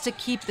just to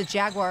keep the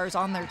Jaguars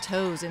on their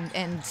toes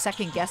and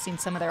second-guessing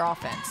some of their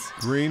offense.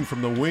 Green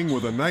from the wing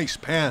with a nice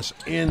pass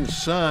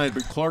inside,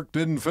 but Clark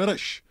didn't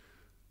finish.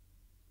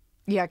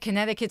 Yeah,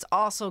 Connecticut's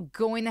also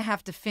going to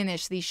have to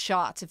finish these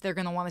shots if they're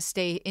going to want to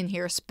stay in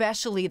here,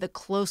 especially the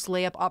close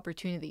layup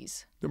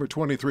opportunities. Number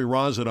 23,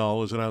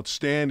 Rosendahl, is an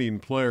outstanding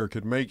player,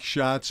 could make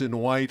shots in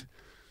white,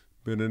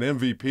 been an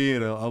MVP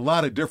in a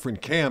lot of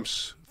different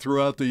camps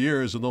throughout the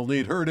years, and they'll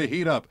need her to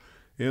heat up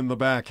in the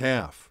back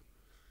half.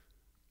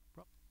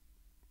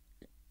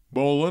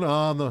 Bolin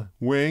on the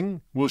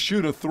wing will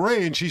shoot a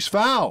 3, and she's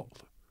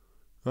fouled.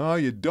 Oh,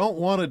 you don't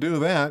want to do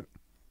that.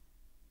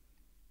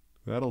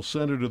 That'll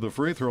send her to the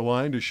free throw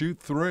line to shoot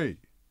 3.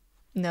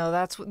 No,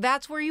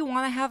 that's where you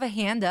want to have a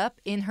hand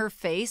up in her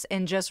face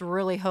and just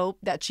really hope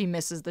that she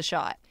misses the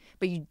shot.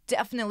 But you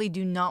definitely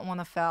do not want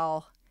to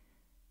foul.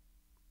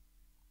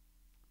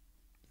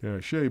 Yeah,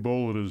 Shea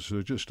Bolin is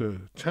just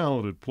a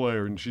talented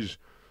player, and she's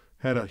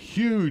had a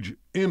huge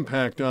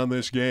impact on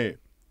this game.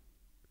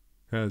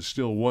 Has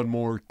still one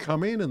more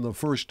coming in the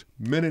first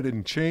minute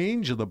and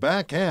change of the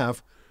back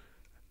half,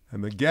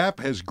 and the gap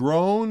has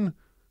grown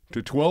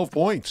to 12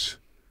 points.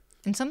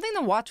 And something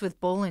to watch with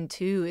Bolin,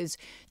 too, is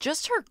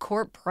just her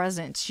court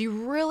presence. She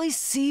really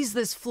sees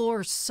this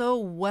floor so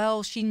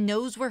well. She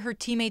knows where her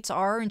teammates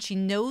are, and she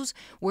knows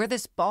where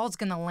this ball's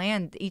going to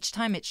land each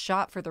time it's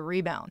shot for the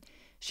rebound.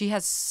 She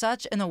has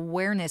such an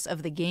awareness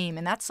of the game,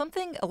 and that's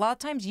something a lot of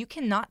times you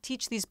cannot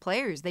teach these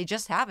players. They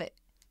just have it.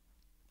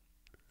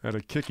 Had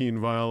a kicking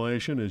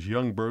violation as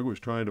Youngberg was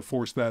trying to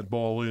force that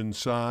ball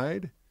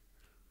inside.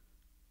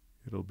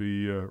 It'll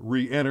be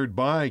re-entered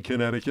by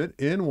Connecticut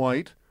in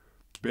white.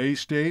 Bay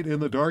State in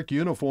the dark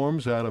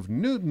uniforms out of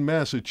Newton,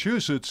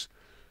 Massachusetts.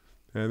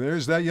 And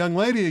there's that young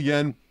lady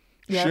again,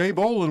 yep. Shea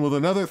Bolin with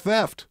another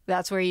theft.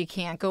 That's where you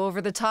can't go over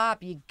the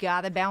top. You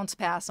got to bounce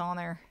pass on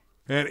her.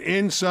 And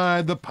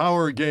inside the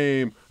power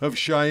game of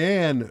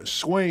Cheyenne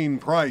Swain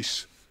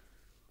Price.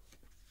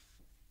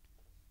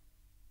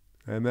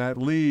 And that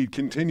lead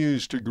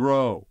continues to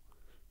grow.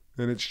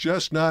 And it's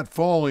just not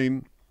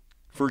falling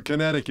for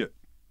Connecticut.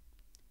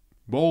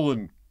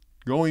 Bolin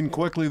going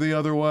quickly the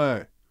other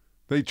way.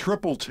 They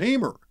triple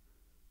team her.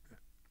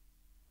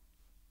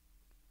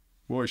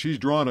 Boy, she's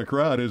drawing a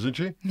crowd, isn't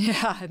she?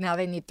 Yeah, now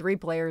they need 3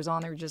 players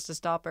on her just to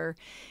stop her.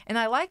 And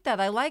I like that.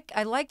 I like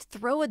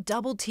throw a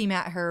double team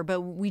at her,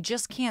 but we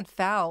just can't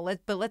foul.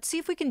 But let's see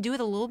if we can do it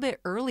a little bit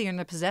earlier in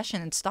the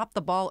possession and stop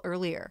the ball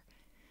earlier.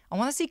 I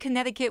want to see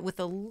Connecticut with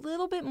a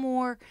little bit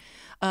more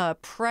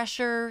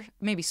pressure,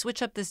 maybe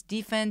switch up this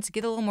defense,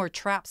 get a little more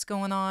traps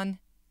going on.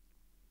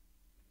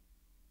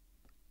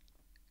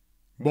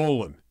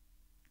 Bolin.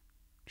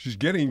 She's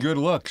getting good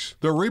looks.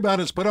 The rebound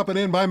is put up and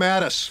in by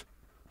Mattis.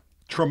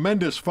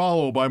 Tremendous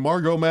follow by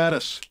Margot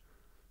Mattis.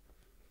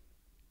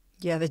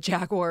 Yeah, the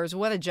Jaguars,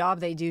 what a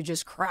job they do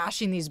just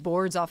crashing these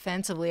boards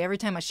offensively. Every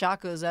time a shot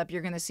goes up,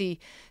 you're going to see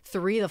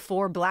 3 to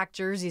 4 black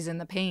jerseys in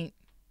the paint.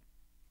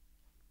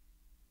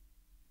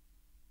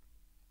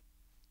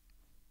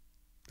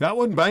 That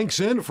one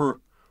banks in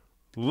for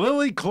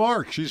Lily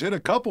Clark. She's hit a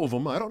couple of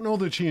them. I don't know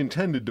that she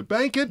intended to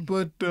bank it,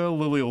 but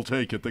Lily will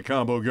take it, the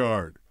combo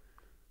guard.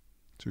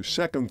 It's her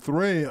second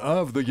 3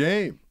 of the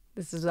game.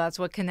 That's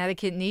what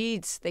Connecticut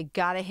needs. They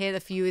got to hit a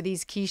few of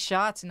these key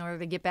shots in order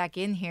to get back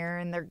in here,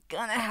 and they're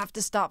going to have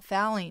to stop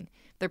fouling.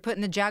 They're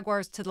putting the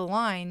Jaguars to the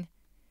line.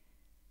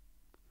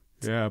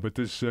 Yeah, but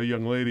this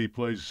young lady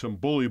plays some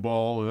bully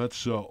ball.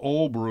 That's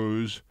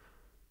Olbrews.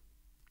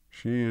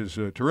 She is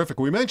terrific.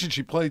 We mentioned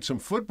she played some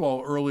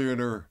football earlier in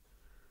her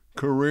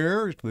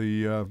career,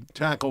 the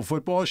tackle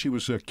football. She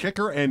was a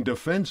kicker and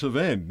defensive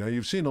end. Now,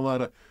 you've seen a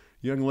lot of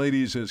young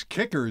ladies as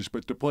kickers,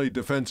 but to play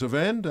defensive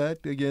end,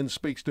 that again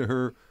speaks to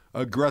her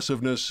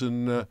aggressiveness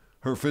and her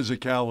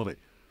physicality.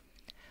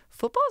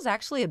 Football is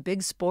actually a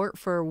big sport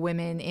for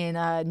women in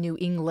New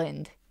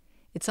England.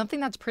 It's something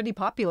that's pretty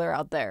popular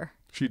out there.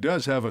 She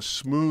does have a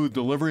smooth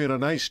delivery and a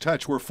nice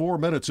touch. We're 4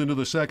 minutes into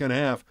the second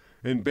half,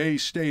 and Bay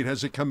State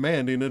has a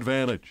commanding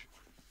advantage.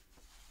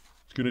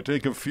 It's going to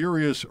take a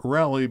furious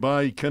rally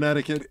by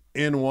Connecticut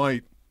in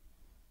white.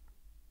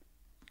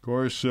 Of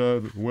course,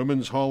 the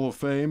Women's Hall of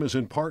Fame is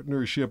in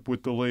partnership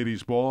with the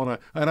Ladies Ball,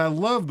 and I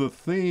love the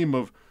theme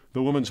of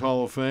the Women's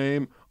Hall of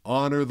Fame: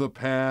 honor the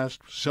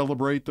past,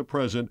 celebrate the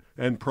present,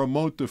 and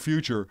promote the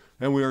future.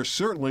 And we are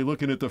certainly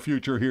looking at the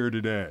future here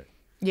today.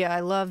 Yeah,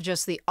 I love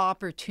just the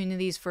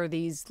opportunities for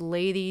these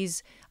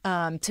ladies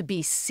to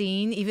be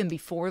seen even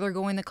before they're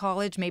going to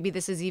college. Maybe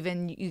this is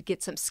even, you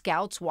get some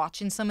scouts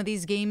watching some of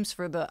these games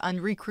for the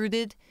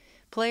unrecruited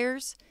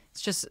players.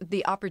 It's just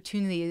the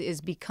opportunity is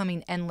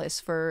becoming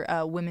endless for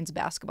women's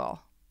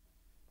basketball.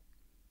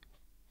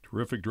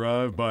 Terrific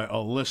drive by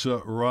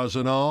Alyssa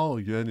Rosenall.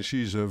 Again,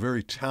 she's a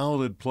very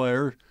talented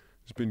player.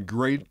 Has been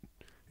great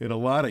in a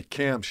lot of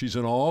camps. She's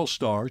an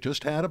all-star,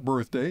 just had a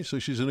birthday, so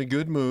she's in a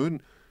good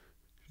mood.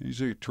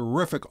 She's a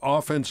terrific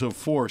offensive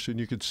force, and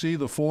you can see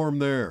the form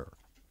there.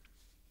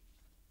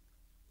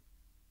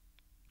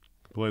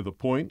 Play the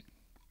point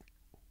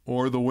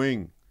or the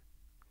wing.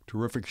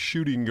 Terrific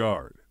shooting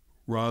guard.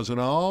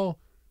 Rosenall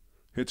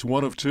hits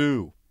 1 of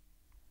 2.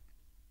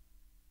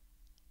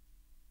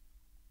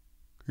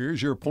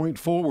 Here's your point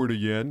forward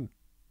again,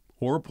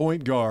 or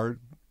point guard,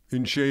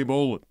 in Shea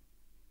Boland.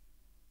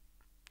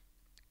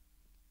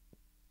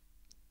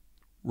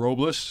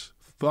 Robles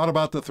thought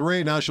about the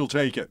 3, now she'll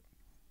take it.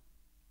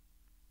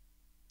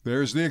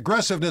 There's the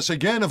aggressiveness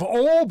again of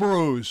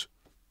Olbrews.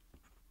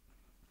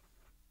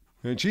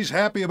 And she's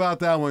happy about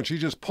that one. She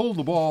just pulled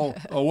the ball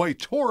away,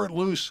 tore it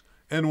loose,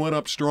 and went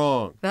up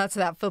strong. That's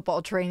that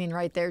football training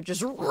right there,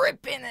 just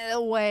ripping it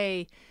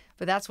away.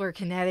 But that's where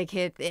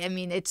Connecticut, I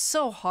mean, it's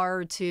so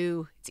hard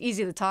to, it's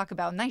easy to talk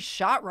about. Nice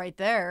shot right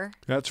there.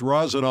 That's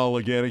Rosenall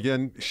again.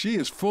 Again, she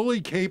is fully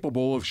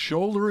capable of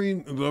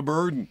shouldering the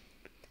burden.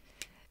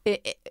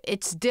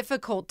 It's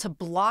difficult to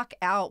block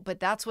out,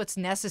 but that's what's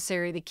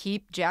necessary to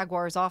keep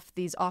Jaguars off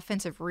these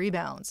offensive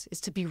rebounds,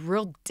 is to be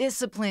real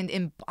disciplined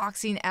in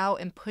boxing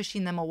out and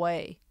pushing them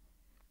away.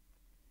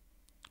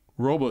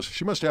 Robles,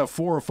 she must have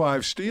 4 or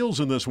 5 steals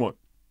in this one.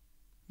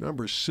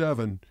 Number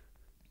 7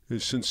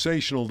 is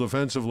sensational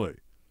defensively.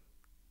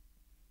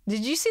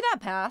 Did you see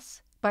that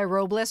pass by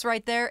Robles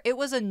right there? It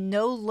was a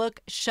no-look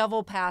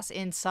shovel pass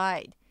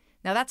inside.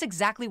 Now, that's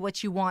exactly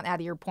what you want out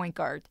of your point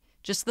guard.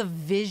 Just the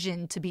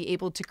vision to be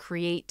able to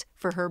create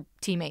for her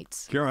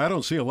teammates. Kara, I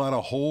don't see a lot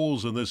of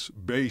holes in this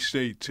Bay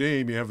State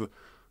team. You have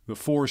the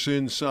force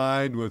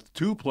inside with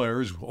 2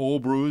 players,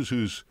 Olbrews,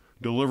 who's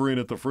delivering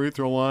at the free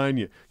throw line.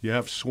 You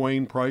have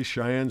Cheyenne Price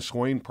at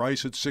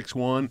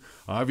 6'1".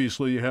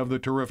 Obviously, you have the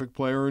terrific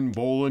player in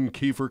Boland.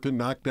 Kiefer can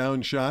knock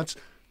down shots.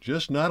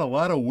 Just not a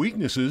lot of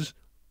weaknesses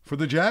for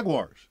the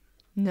Jaguars.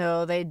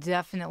 No, they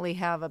definitely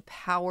have a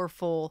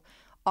powerful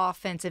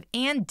offensive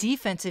and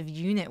defensive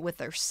unit with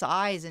their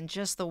size and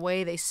just the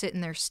way they sit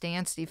in their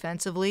stance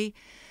defensively.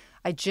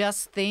 I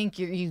just think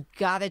you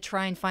got to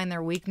try and find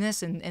their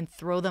weakness and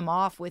throw them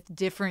off with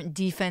different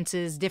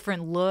defenses,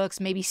 different looks,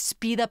 maybe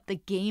speed up the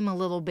game a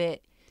little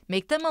bit,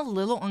 make them a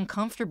little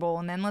uncomfortable,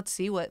 and then let's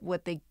see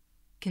what they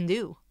can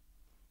do.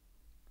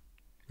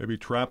 Maybe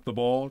trap the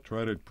ball,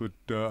 try to put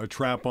a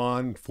trap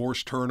on,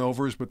 force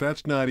turnovers, but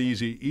that's not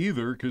easy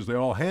either because they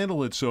all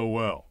handle it so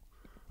well.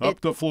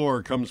 Up the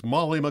floor comes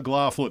Molly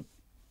McLaughlin.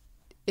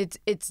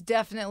 It's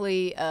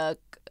definitely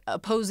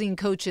opposing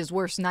coach's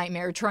worst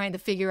nightmare, trying to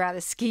figure out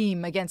a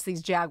scheme against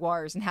these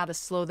Jaguars and how to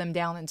slow them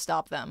down and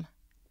stop them.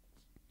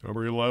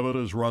 Number 11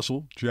 is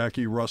Russell,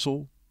 Jackie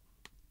Russell.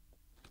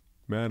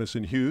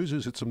 Madison Hughes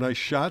has hit some nice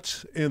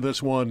shots in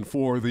this one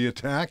for the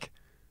attack.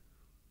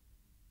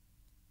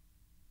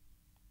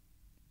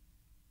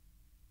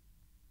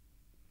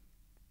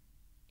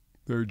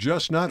 They're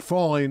just not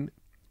falling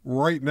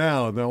right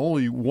now. They're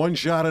only one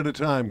shot at a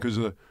time because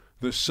of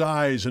the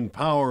size and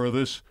power of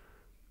this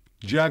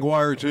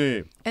Jaguar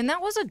team. And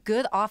that was a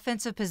good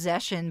offensive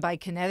possession by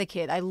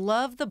Connecticut. I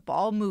love the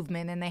ball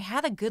movement, and they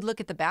had a good look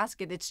at the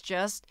basket. It's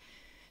just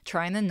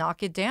trying to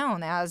knock it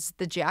down, as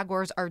the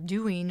Jaguars are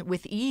doing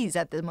with ease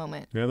at the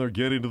moment. Yeah, they're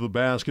getting to the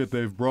basket.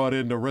 They've brought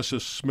in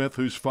Narissa Smith,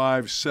 who's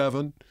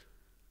 5'7",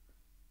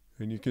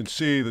 and you can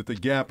see that the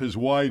gap has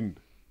widened.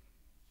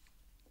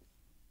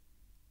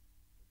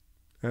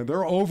 And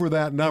they're over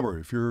that number.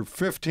 If you're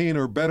 15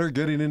 or better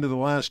getting into the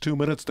last 2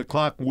 minutes, the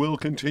clock will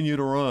continue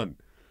to run.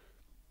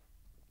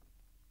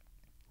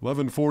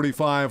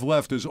 11:45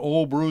 left as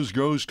Old Bruce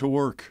goes to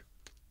work.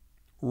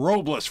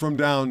 Robles from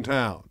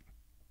downtown.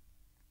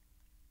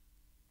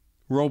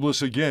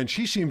 Robles again.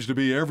 She seems to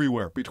be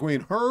everywhere.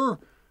 Between her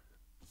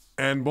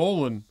and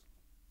Bolin,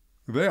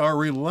 they are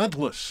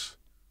relentless.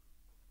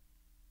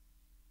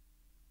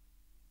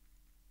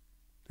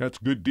 That's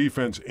good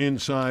defense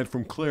inside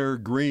from Claire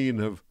Green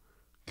of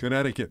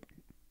Connecticut.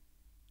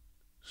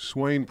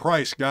 Swain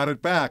Price got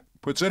it back,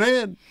 puts it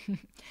in.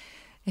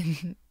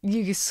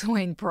 You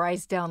Swain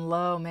Price down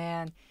low,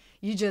 man.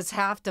 You just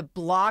have to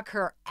block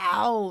her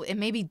out and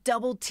maybe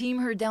double team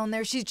her down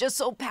there. She's just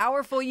so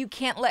powerful, you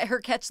can't let her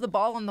catch the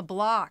ball on the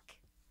block.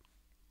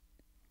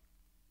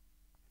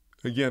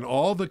 Again,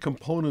 all the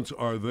components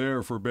are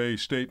there for Bay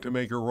State to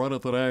make a run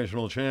at the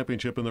national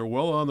championship, and they're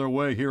well on their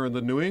way here in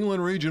the New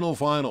England Regional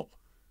Final.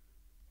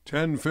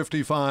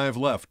 10:55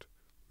 left.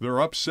 They're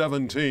up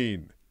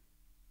 17.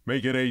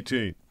 Make it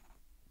 18.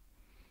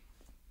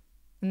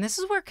 And this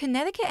is where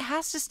Connecticut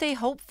has to stay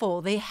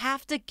hopeful. They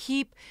have to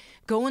keep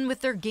going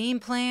with their game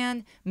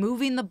plan,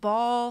 moving the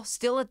ball,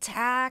 still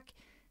attack,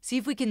 see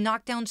if we can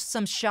knock down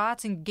some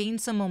shots and gain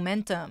some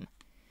momentum.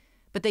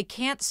 But they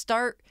can't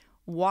start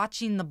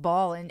watching the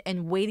ball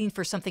and waiting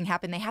for something to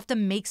happen. They have to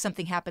make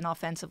something happen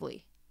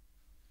offensively.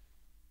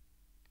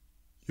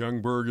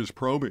 Youngberg is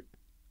probing.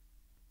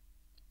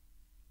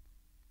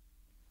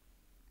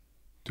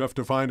 Tough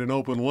to find an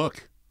open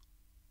look.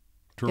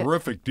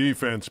 Terrific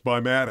defense by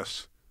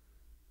Mattis.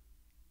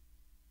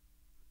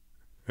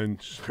 And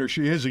there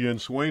she is again,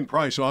 Swain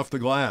Price off the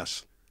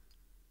glass.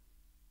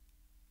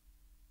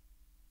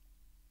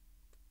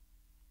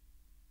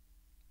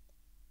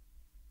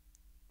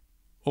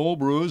 Old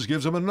Bruce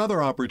gives him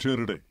another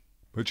opportunity,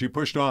 but she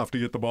pushed off to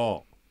get the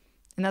ball.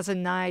 And that's a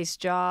nice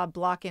job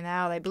blocking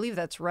out. I believe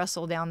that's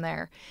Russell down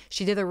there.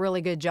 She did a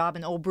really good job,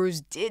 and Old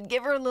Bruce did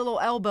give her a little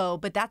elbow,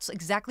 but that's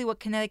exactly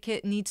what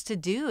Connecticut needs to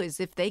do, is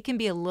if they can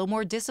be a little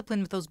more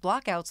disciplined with those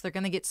blockouts, they're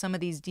going to get some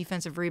of these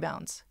defensive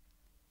rebounds.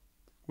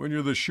 When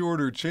you're the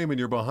shorter team and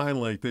you're behind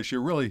like this,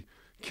 you really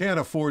can't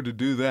afford to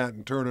do that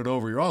and turn it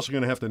over. You're also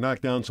going to have to knock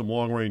down some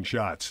long-range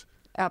shots.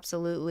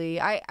 Absolutely.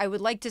 I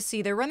would like to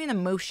see, they're running a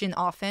motion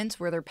offense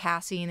where they're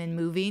passing and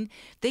moving.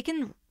 They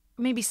can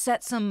maybe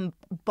set some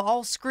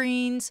ball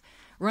screens,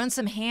 run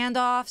some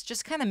handoffs,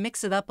 just kind of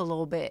mix it up a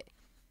little bit.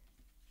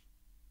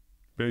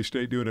 Bay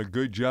State doing a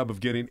good job of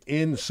getting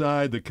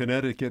inside the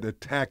Connecticut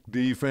attack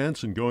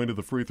defense and going to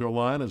the free throw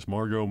line as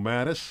Margot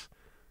Mattis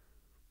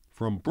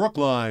from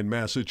Brookline,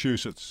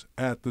 Massachusetts,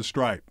 at the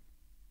stripe.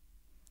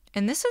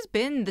 And this has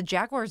been the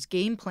Jaguars'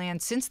 game plan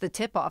since the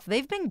tip-off.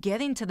 They've been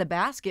getting to the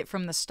basket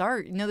from the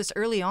start. You know, this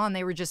early on,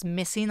 they were just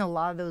missing a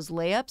lot of those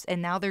layups,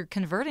 and now they're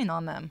converting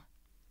on them.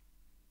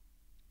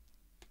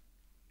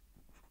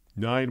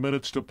 9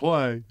 minutes to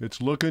play.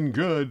 It's looking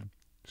good.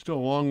 Still a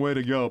long way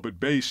to go, but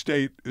Bay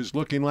State is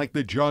looking like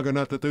the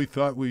juggernaut that they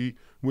thought we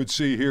would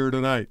see here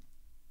tonight.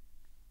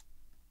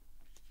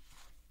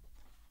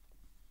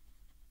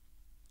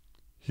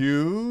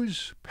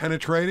 Hughes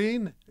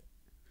penetrating,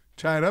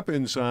 tied up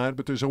inside,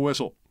 but there's a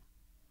whistle.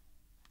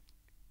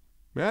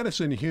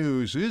 Madison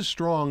Hughes is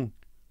strong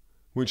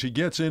when she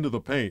gets into the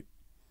paint.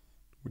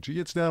 When she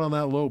gets down on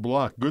that low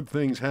block, good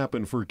things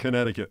happen for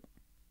Connecticut.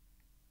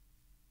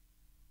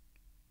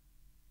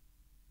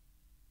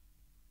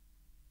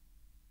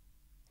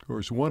 Of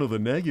course, one of the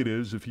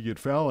negatives, if you get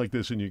fouled like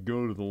this and you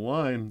go to the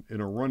line in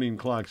a running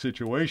clock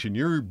situation,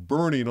 you're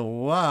burning a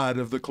lot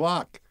of the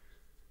clock.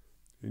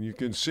 And you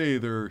can see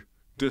they're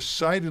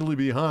decidedly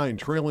behind,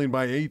 trailing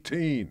by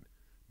 18,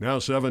 now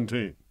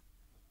 17.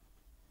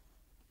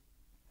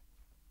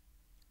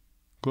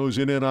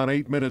 Closing in on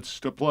 8 minutes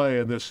to play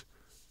in this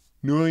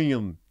New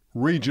England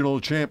Regional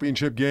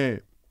Championship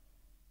game.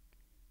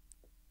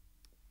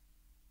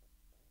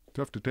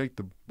 Tough to take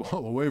the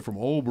ball away from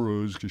Old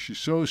Bruce because she's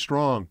so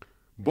strong.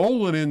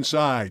 Bolin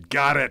inside,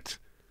 got it.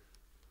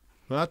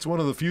 That's one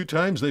of the few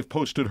times they've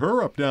posted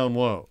her up down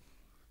low.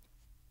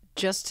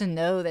 Just to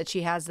know that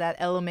she has that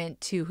element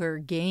to her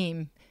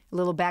game, a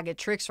little bag of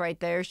tricks right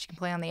there. She can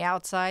play on the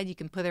outside. You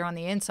can put her on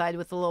the inside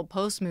with a little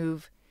post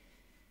move.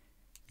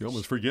 You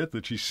almost forget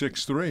that she's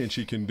 6'3" and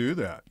she can do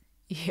that.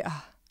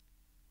 Yeah.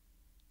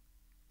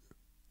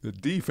 The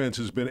defense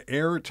has been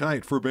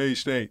airtight for Bay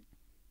State.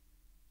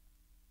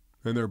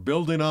 And they're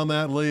building on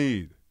that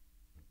lead.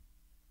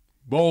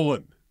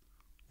 Bolin.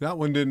 That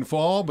one didn't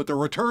fall, but the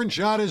return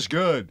shot is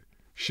good.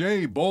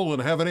 Shea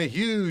Bolin having a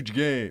huge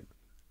game.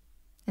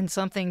 And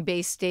something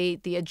Bay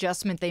State, the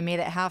adjustment they made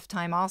at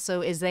halftime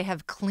also, is they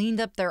have cleaned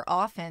up their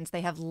offense.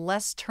 They have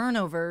less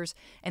turnovers,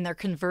 and they're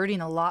converting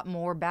a lot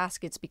more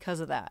baskets because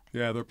of that.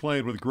 Yeah, they're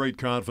playing with great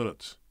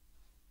confidence.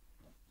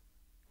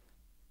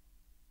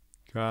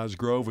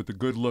 Cosgrove with the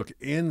good look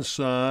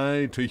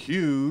inside to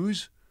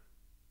Hughes.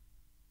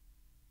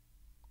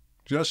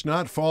 Just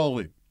not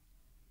falling.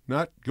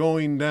 Not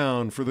going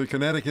down for the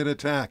Connecticut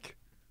attack.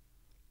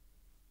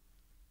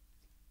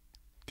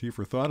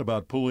 Kiefer thought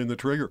about pulling the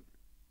trigger.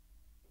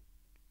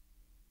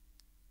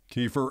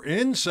 Kiefer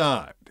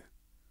inside.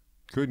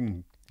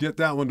 Couldn't get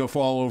that one to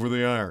fall over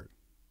the iron.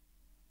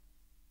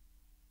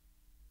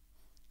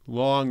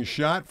 Long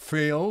shot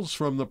fails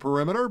from the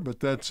perimeter, but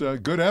that's a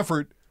good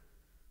effort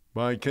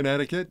by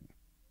Connecticut.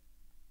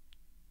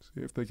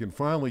 See if they can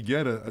finally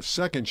get a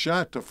second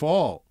shot to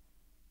fall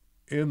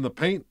in the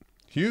paint.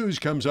 Hughes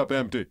comes up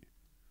empty.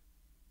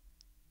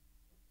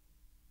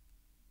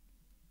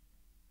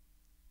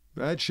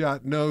 That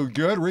shot no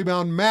good.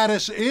 Rebound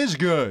Mattis is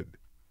good.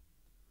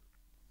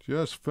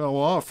 Just fell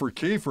off for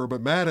Kiefer,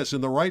 but Mattis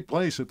in the right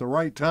place at the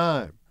right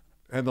time.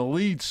 And the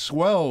lead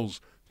swells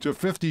to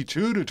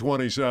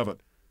 52-27.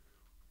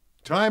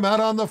 Timeout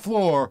on the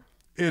floor.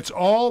 It's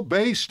all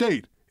Bay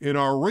State in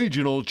our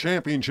regional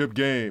championship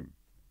game.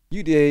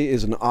 UDA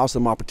is an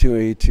awesome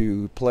opportunity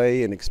to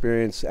play and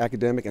experience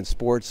academic and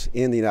sports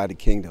in the United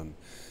Kingdom.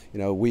 You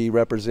know, we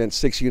represent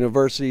 6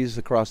 universities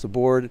across the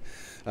board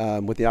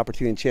with the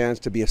opportunity and chance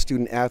to be a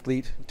student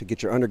athlete, to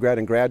get your undergrad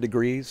and grad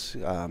degrees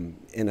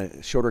in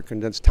a shorter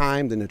condensed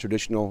time than a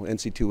traditional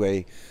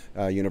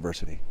NC2A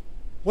university.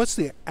 What's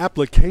the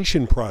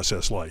application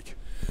process like?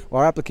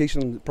 Well, our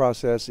application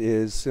process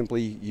is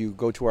simply you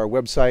go to our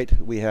website,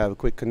 we have a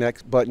quick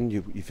connect button,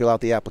 you fill out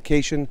the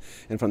application,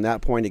 and from that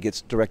point it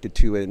gets directed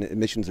to an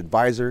admissions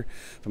advisor.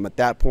 From at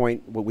that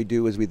point, what we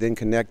do is we then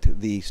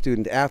connect the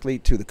student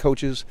athlete to the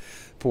coaches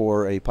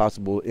for a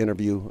possible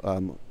interview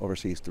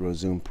overseas through a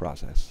Zoom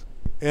process.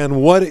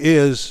 And what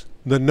is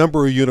the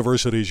number of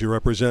universities you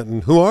represent,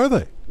 and who are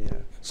they? Yeah.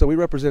 So we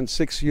represent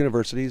 6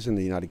 universities in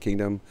the United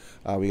Kingdom.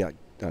 We got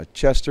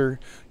Chester,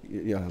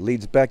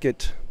 Leeds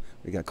Beckett,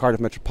 we got Cardiff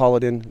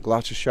Metropolitan,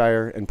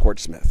 Gloucestershire, and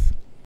Portsmouth.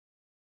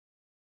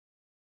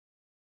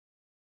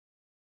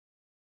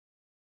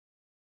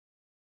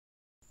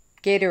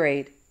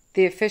 Gatorade,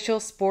 the official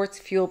sports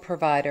fuel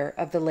provider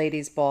of the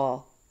Ladies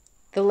Ball.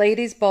 The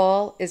Ladies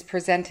Ball is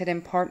presented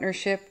in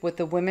partnership with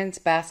the Women's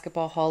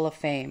Basketball Hall of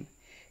Fame,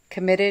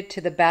 committed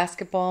to the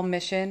basketball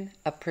mission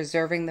of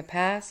preserving the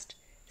past,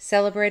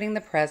 celebrating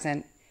the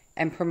present,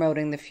 and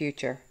promoting the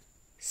future.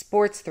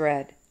 Sports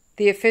Thread,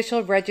 the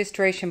official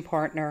registration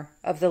partner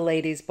of the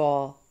Ladies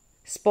Ball.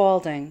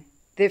 Spalding,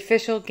 the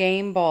official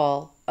game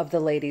ball of the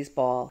Ladies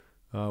Ball.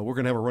 We're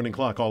going to have a running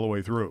clock all the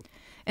way through.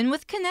 And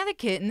with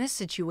Connecticut in this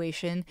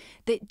situation,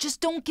 they just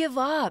don't give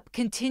up.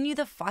 Continue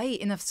the fight.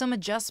 And if some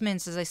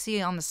adjustments, as I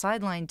see on the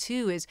sideline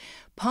too, is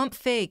pump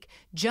fake,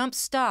 jump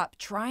stop,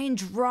 try and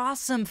draw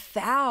some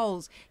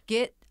fouls,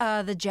 get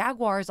the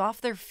Jaguars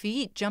off their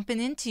feet, jumping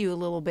into you a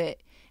little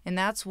bit. And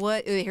that's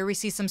what, here we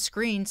see some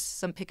screens,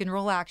 some pick and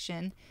roll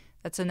action.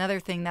 That's another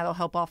thing that'll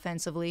help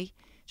offensively.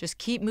 Just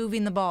keep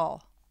moving the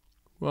ball.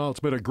 Well, it's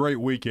been a great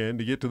weekend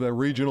to get to the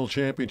regional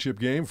championship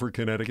game for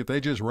Connecticut.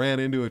 They just ran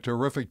into a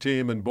terrific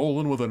team in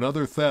Bolin with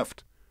another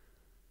theft.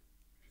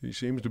 She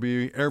seems to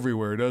be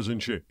everywhere, doesn't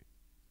she?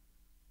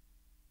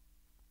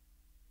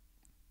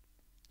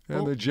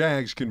 And the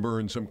Jags can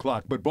burn some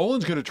clock, but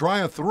Bolin's going to try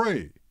a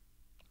 3.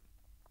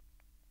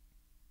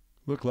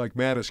 Looked like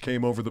Mattis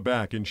came over the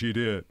back, and she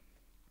did.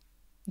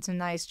 It's a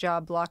nice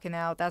job blocking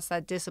out. That's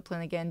that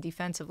discipline again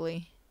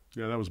defensively.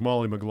 Yeah, that was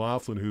Molly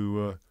McLaughlin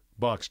who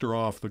boxed her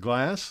off the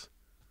glass.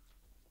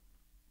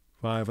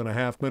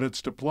 5.5 minutes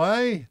to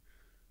play.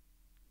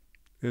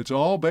 It's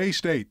all Bay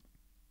State.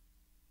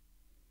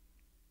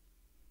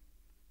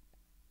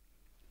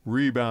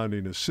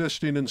 Rebounding,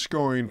 assisting, and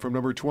scoring from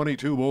number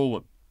 22,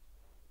 Bolin.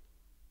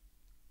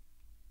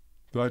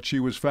 Thought she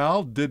was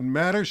fouled. Didn't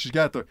matter. She's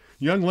got the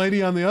young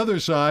lady on the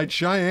other side,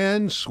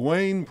 Cheyenne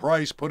Swain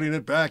Price, putting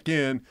it back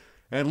in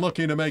and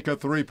looking to make a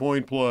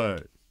 3-point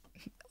play.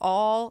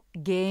 All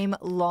game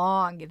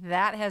long.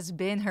 That has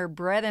been her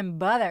bread and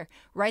butter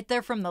right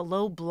there from the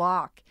low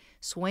block.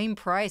 Swain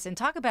Price. And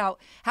talk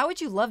about how would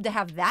you love to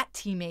have that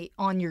teammate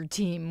on your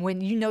team when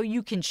you know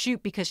you can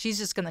shoot because she's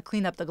just going to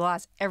clean up the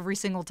glass every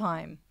single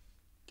time.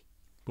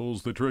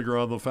 Pulls the trigger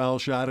on the foul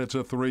shot. It's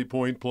a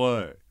 3-point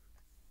play.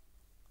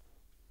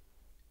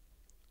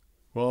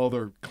 Well,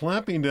 they're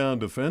clamping down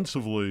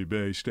defensively,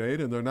 Bay State,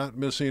 and they're not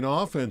missing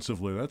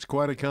offensively. That's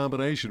quite a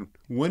combination.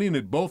 Winning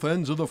at both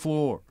ends of the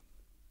floor.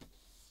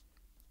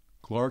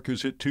 Clark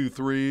has hit 2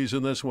 threes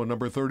in this one,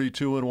 number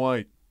 32 in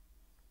white.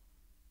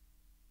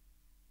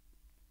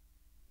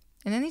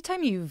 And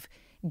anytime you've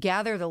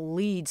gathered a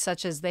lead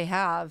such as they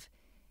have,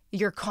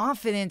 your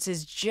confidence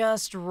is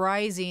just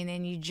rising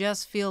and you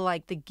just feel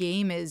like the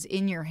game is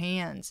in your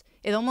hands.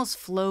 It almost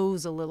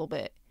flows a little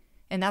bit.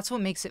 And that's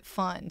what makes it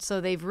fun. So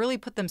they've really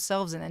put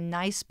themselves in a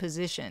nice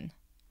position.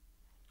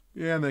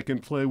 Yeah, and they can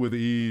play with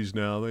ease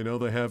now. They know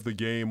they have the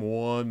game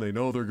won. They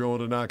know they're going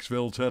to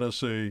Knoxville,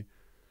 Tennessee.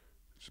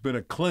 It's been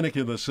a clinic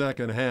in the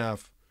second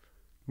half.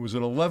 It was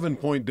an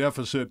 11-point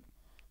deficit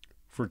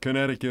for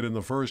Connecticut in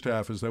the first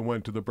half as they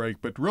went to the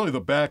break. But really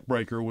the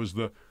backbreaker was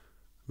the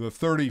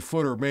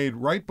 30-footer made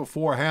right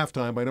before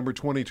halftime by number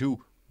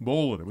 22,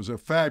 Bolin. It was a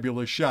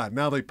fabulous shot.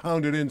 Now they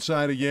pound it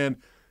inside again,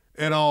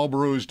 and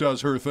Albrews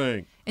does her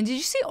thing. And did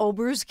you see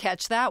Albrews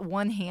catch that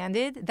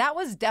one-handed? That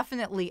was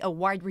definitely a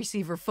wide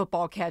receiver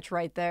football catch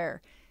right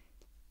there.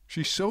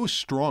 She's so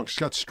strong. She's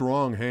got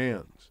strong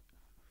hands.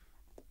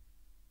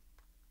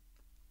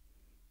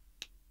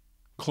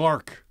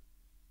 Clark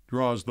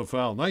draws the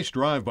foul. Nice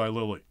drive by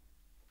Lily,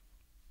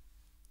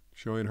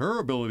 showing her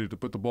ability to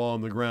put the ball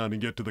on the ground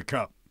and get to the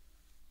cup.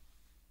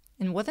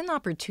 And what an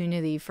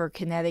opportunity for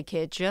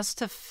Connecticut just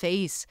to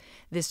face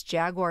this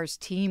Jaguars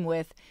team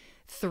with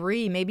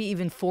 3, maybe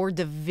even 4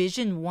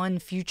 Division I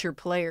future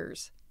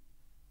players.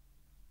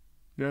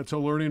 Yeah, it's a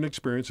learning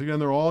experience. Again,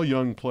 they're all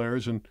young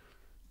players, and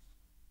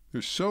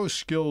they're so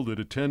skilled at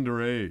a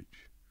tender age.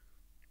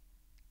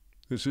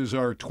 This is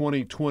our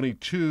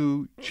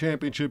 2022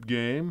 championship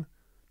game.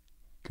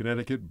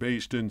 Connecticut,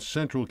 based in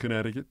central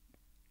Connecticut.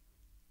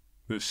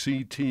 The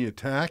CT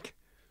Attack.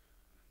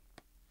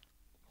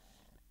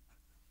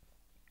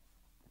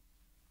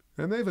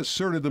 And they've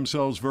asserted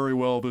themselves very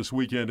well this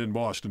weekend in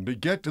Boston to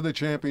get to the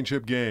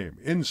championship game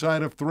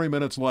inside of 3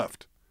 minutes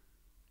left.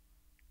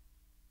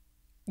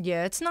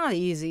 Yeah, it's not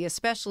easy,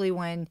 especially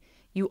when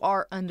you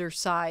are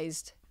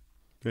undersized.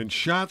 And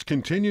shots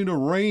continue to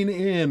rain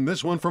in.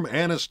 This one from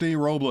Anastie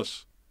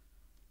Robles.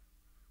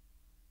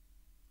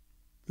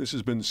 This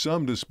has been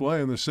some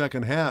display in the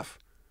second half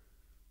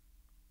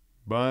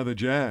by the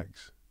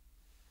Jags.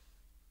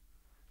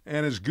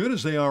 And as good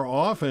as they are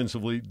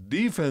offensively,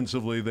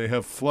 defensively, they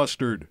have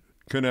flustered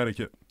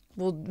Connecticut.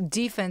 Well,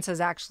 defense has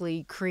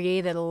actually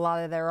created a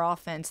lot of their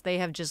offense. They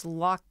have just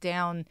locked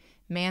down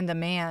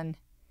man-to-man.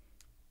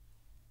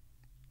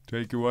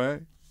 Take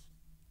away.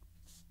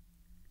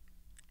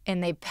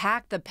 And they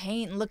pack the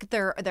paint. Look at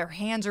their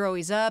hands are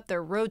always up.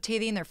 They're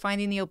rotating. They're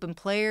finding the open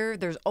player.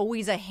 There's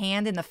always a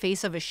hand in the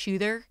face of a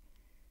shooter.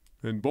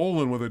 And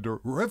Bolin with a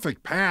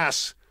terrific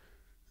pass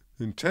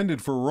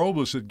intended for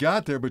Robles. It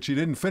got there, but she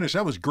didn't finish.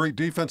 That was great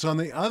defense on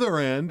the other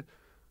end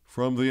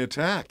from the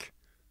attack.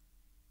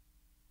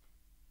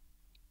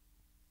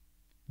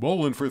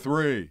 Bolin for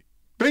 3.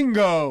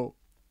 Bingo!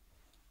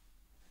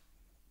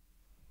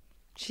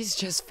 She's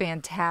just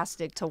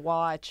fantastic to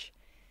watch.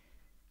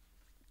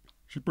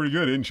 She's pretty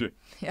good, isn't she?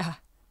 Yeah.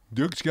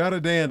 Duke's got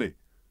a dandy.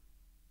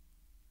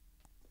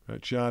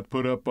 That shot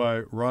put up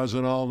by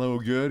Rosenall, no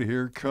good.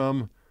 Here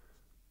come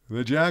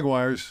the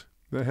Jaguars.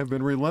 They have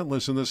been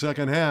relentless in the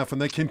second half,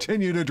 and they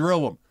continue to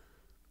drill them.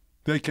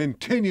 They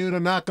continue to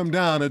knock them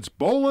down. It's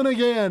Bolin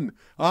again.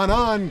 An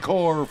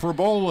encore for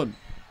Bolin.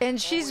 And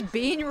she's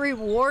being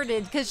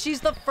rewarded because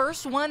she's the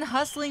first one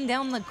hustling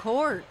down the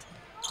court.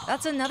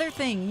 That's another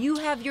thing. You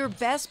have your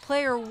best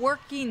player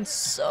working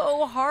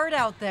so hard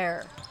out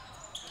there.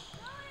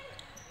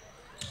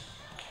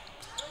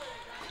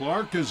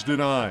 Clark is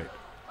denied.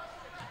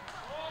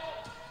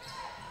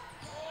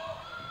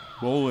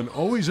 Bolin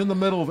always in the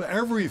middle of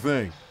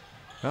everything.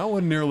 That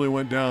one nearly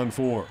went down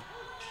 4.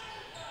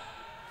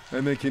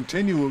 And they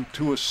continue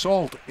to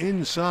assault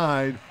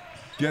inside,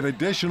 get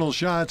additional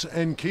shots,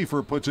 and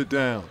Kiefer puts it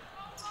down.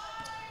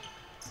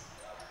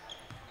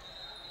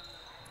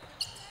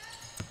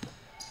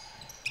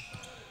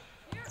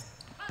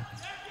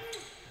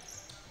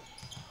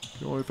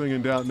 The only thing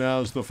in doubt now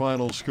is the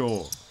final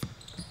score.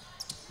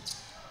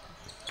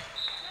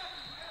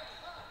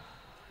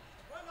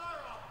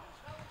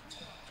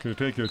 It's going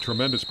to take a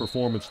tremendous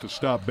performance to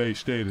stop Bay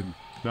State in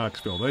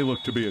Knoxville. They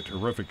look to be a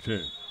terrific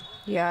team.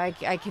 Yeah,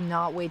 I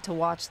cannot wait to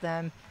watch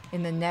them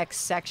in the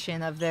next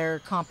section of their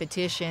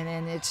competition.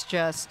 And it's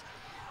just,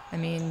 I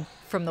mean,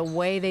 from the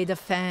way they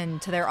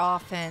defend to their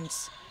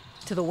offense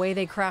to the way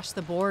they crash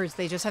the boards,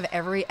 they just have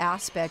every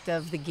aspect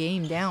of the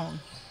game down.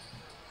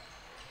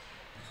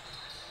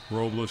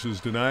 Robles is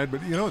denied,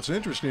 but you know, it's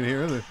interesting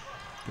here. They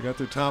got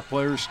their top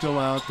players still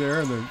out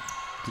there, and they're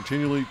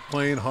continually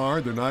playing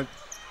hard. They're not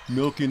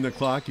milking the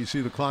clock. You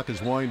see the clock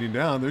is winding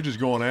down. They're just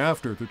going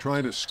after it. They're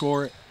trying to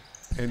score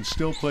and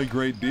still play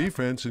great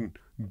defense and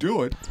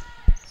do it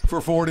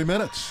for 40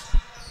 minutes.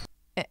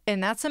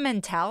 And that's a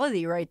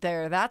mentality right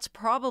there. That's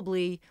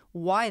probably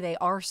why they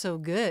are so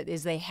good,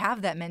 is they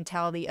have that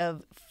mentality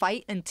of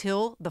fight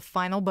until the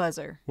final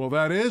buzzer. Well,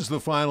 that is the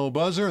final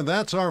buzzer, and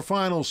that's our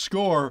final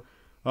score.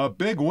 A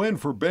big win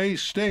for Bay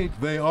State.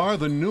 They are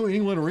the New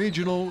England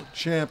Regional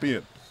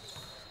Champion.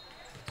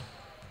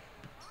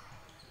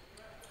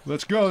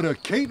 Let's go to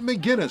Kate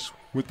McGinnis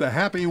with the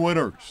happy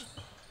winners.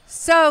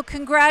 So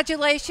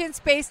congratulations,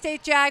 Bay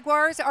State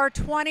Jaguars, our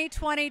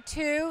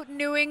 2022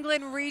 New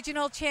England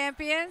Regional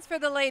Champions for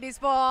the ladies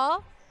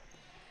ball.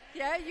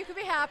 Yeah, you can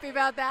be happy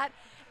about that.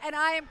 And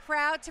I am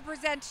proud to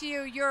present to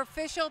you your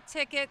official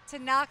ticket to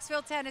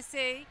Knoxville,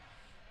 Tennessee,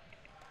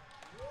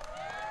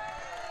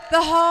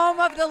 the home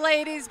of the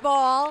ladies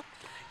ball.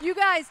 You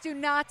guys do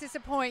not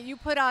disappoint. You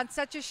put on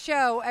such a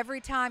show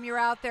every time you're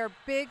out there.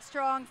 Big,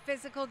 strong,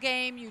 physical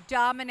game. You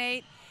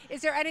dominate.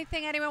 Is there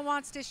anything anyone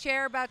wants to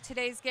share about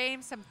today's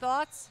game? Some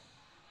thoughts?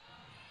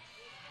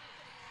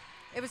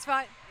 It was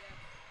fun.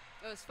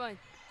 It was fun.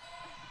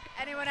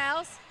 Anyone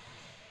else?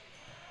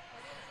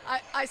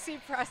 I see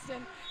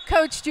Preston.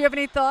 Coach, do you have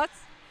any thoughts?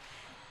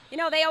 You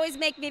know, they always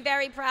make me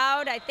very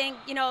proud. I think,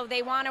 you know,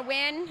 they want to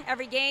win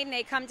every game.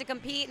 They come to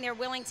compete, and they're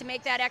willing to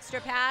make that extra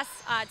pass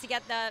to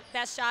get the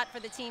best shot for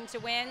the team to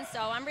win.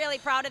 So I'm really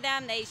proud of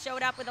them. They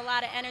showed up with a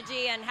lot of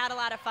energy and had a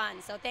lot of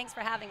fun. So thanks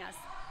for having us.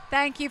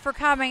 Thank you for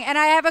coming. And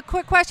I have a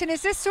quick question.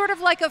 Is this sort of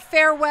like a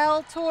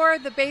farewell tour,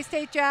 the Bay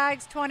State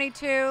Jags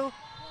 22? Well,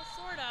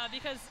 sort of,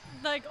 because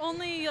like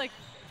only like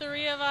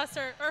 3 of us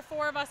or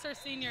 4 of us are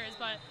seniors,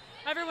 but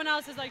everyone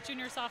else is like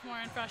junior, sophomore,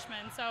 and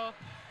freshman. So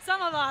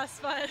some of us,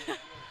 but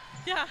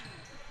yeah.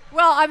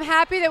 Well, I'm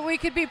happy that we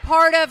could be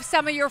part of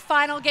some of your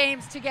final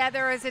games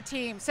together as a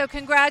team. So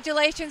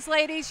congratulations,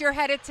 ladies. You're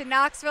headed to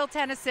Knoxville,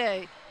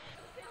 Tennessee.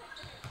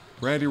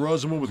 Randy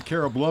Rosenman with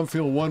Kara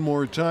Blumfield one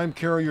more time.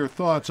 Kara, your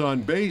thoughts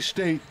on Bay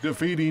State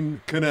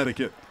defeating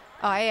Connecticut?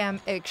 I am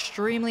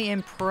extremely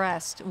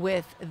impressed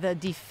with the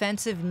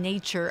defensive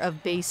nature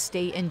of Bay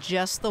State and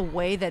just the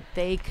way that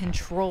they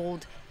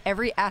controlled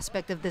every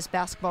aspect of this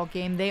basketball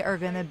game. They are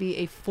going to be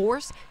a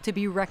force to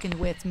be reckoned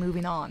with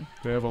moving on.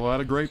 They have a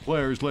lot of great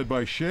players led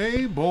by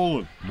Shea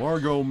Boland,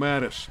 Margot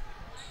Mattis,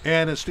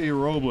 Anastia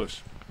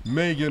Robles,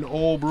 Megan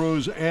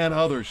Olbrus, and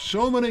others.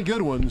 So many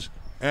good ones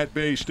at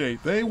Bay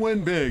State. They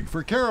win big.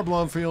 For Kara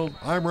Blumfield,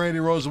 I'm Randy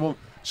Rosenbaum.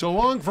 So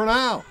long for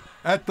now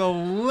at the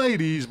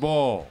Ladies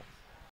Ball.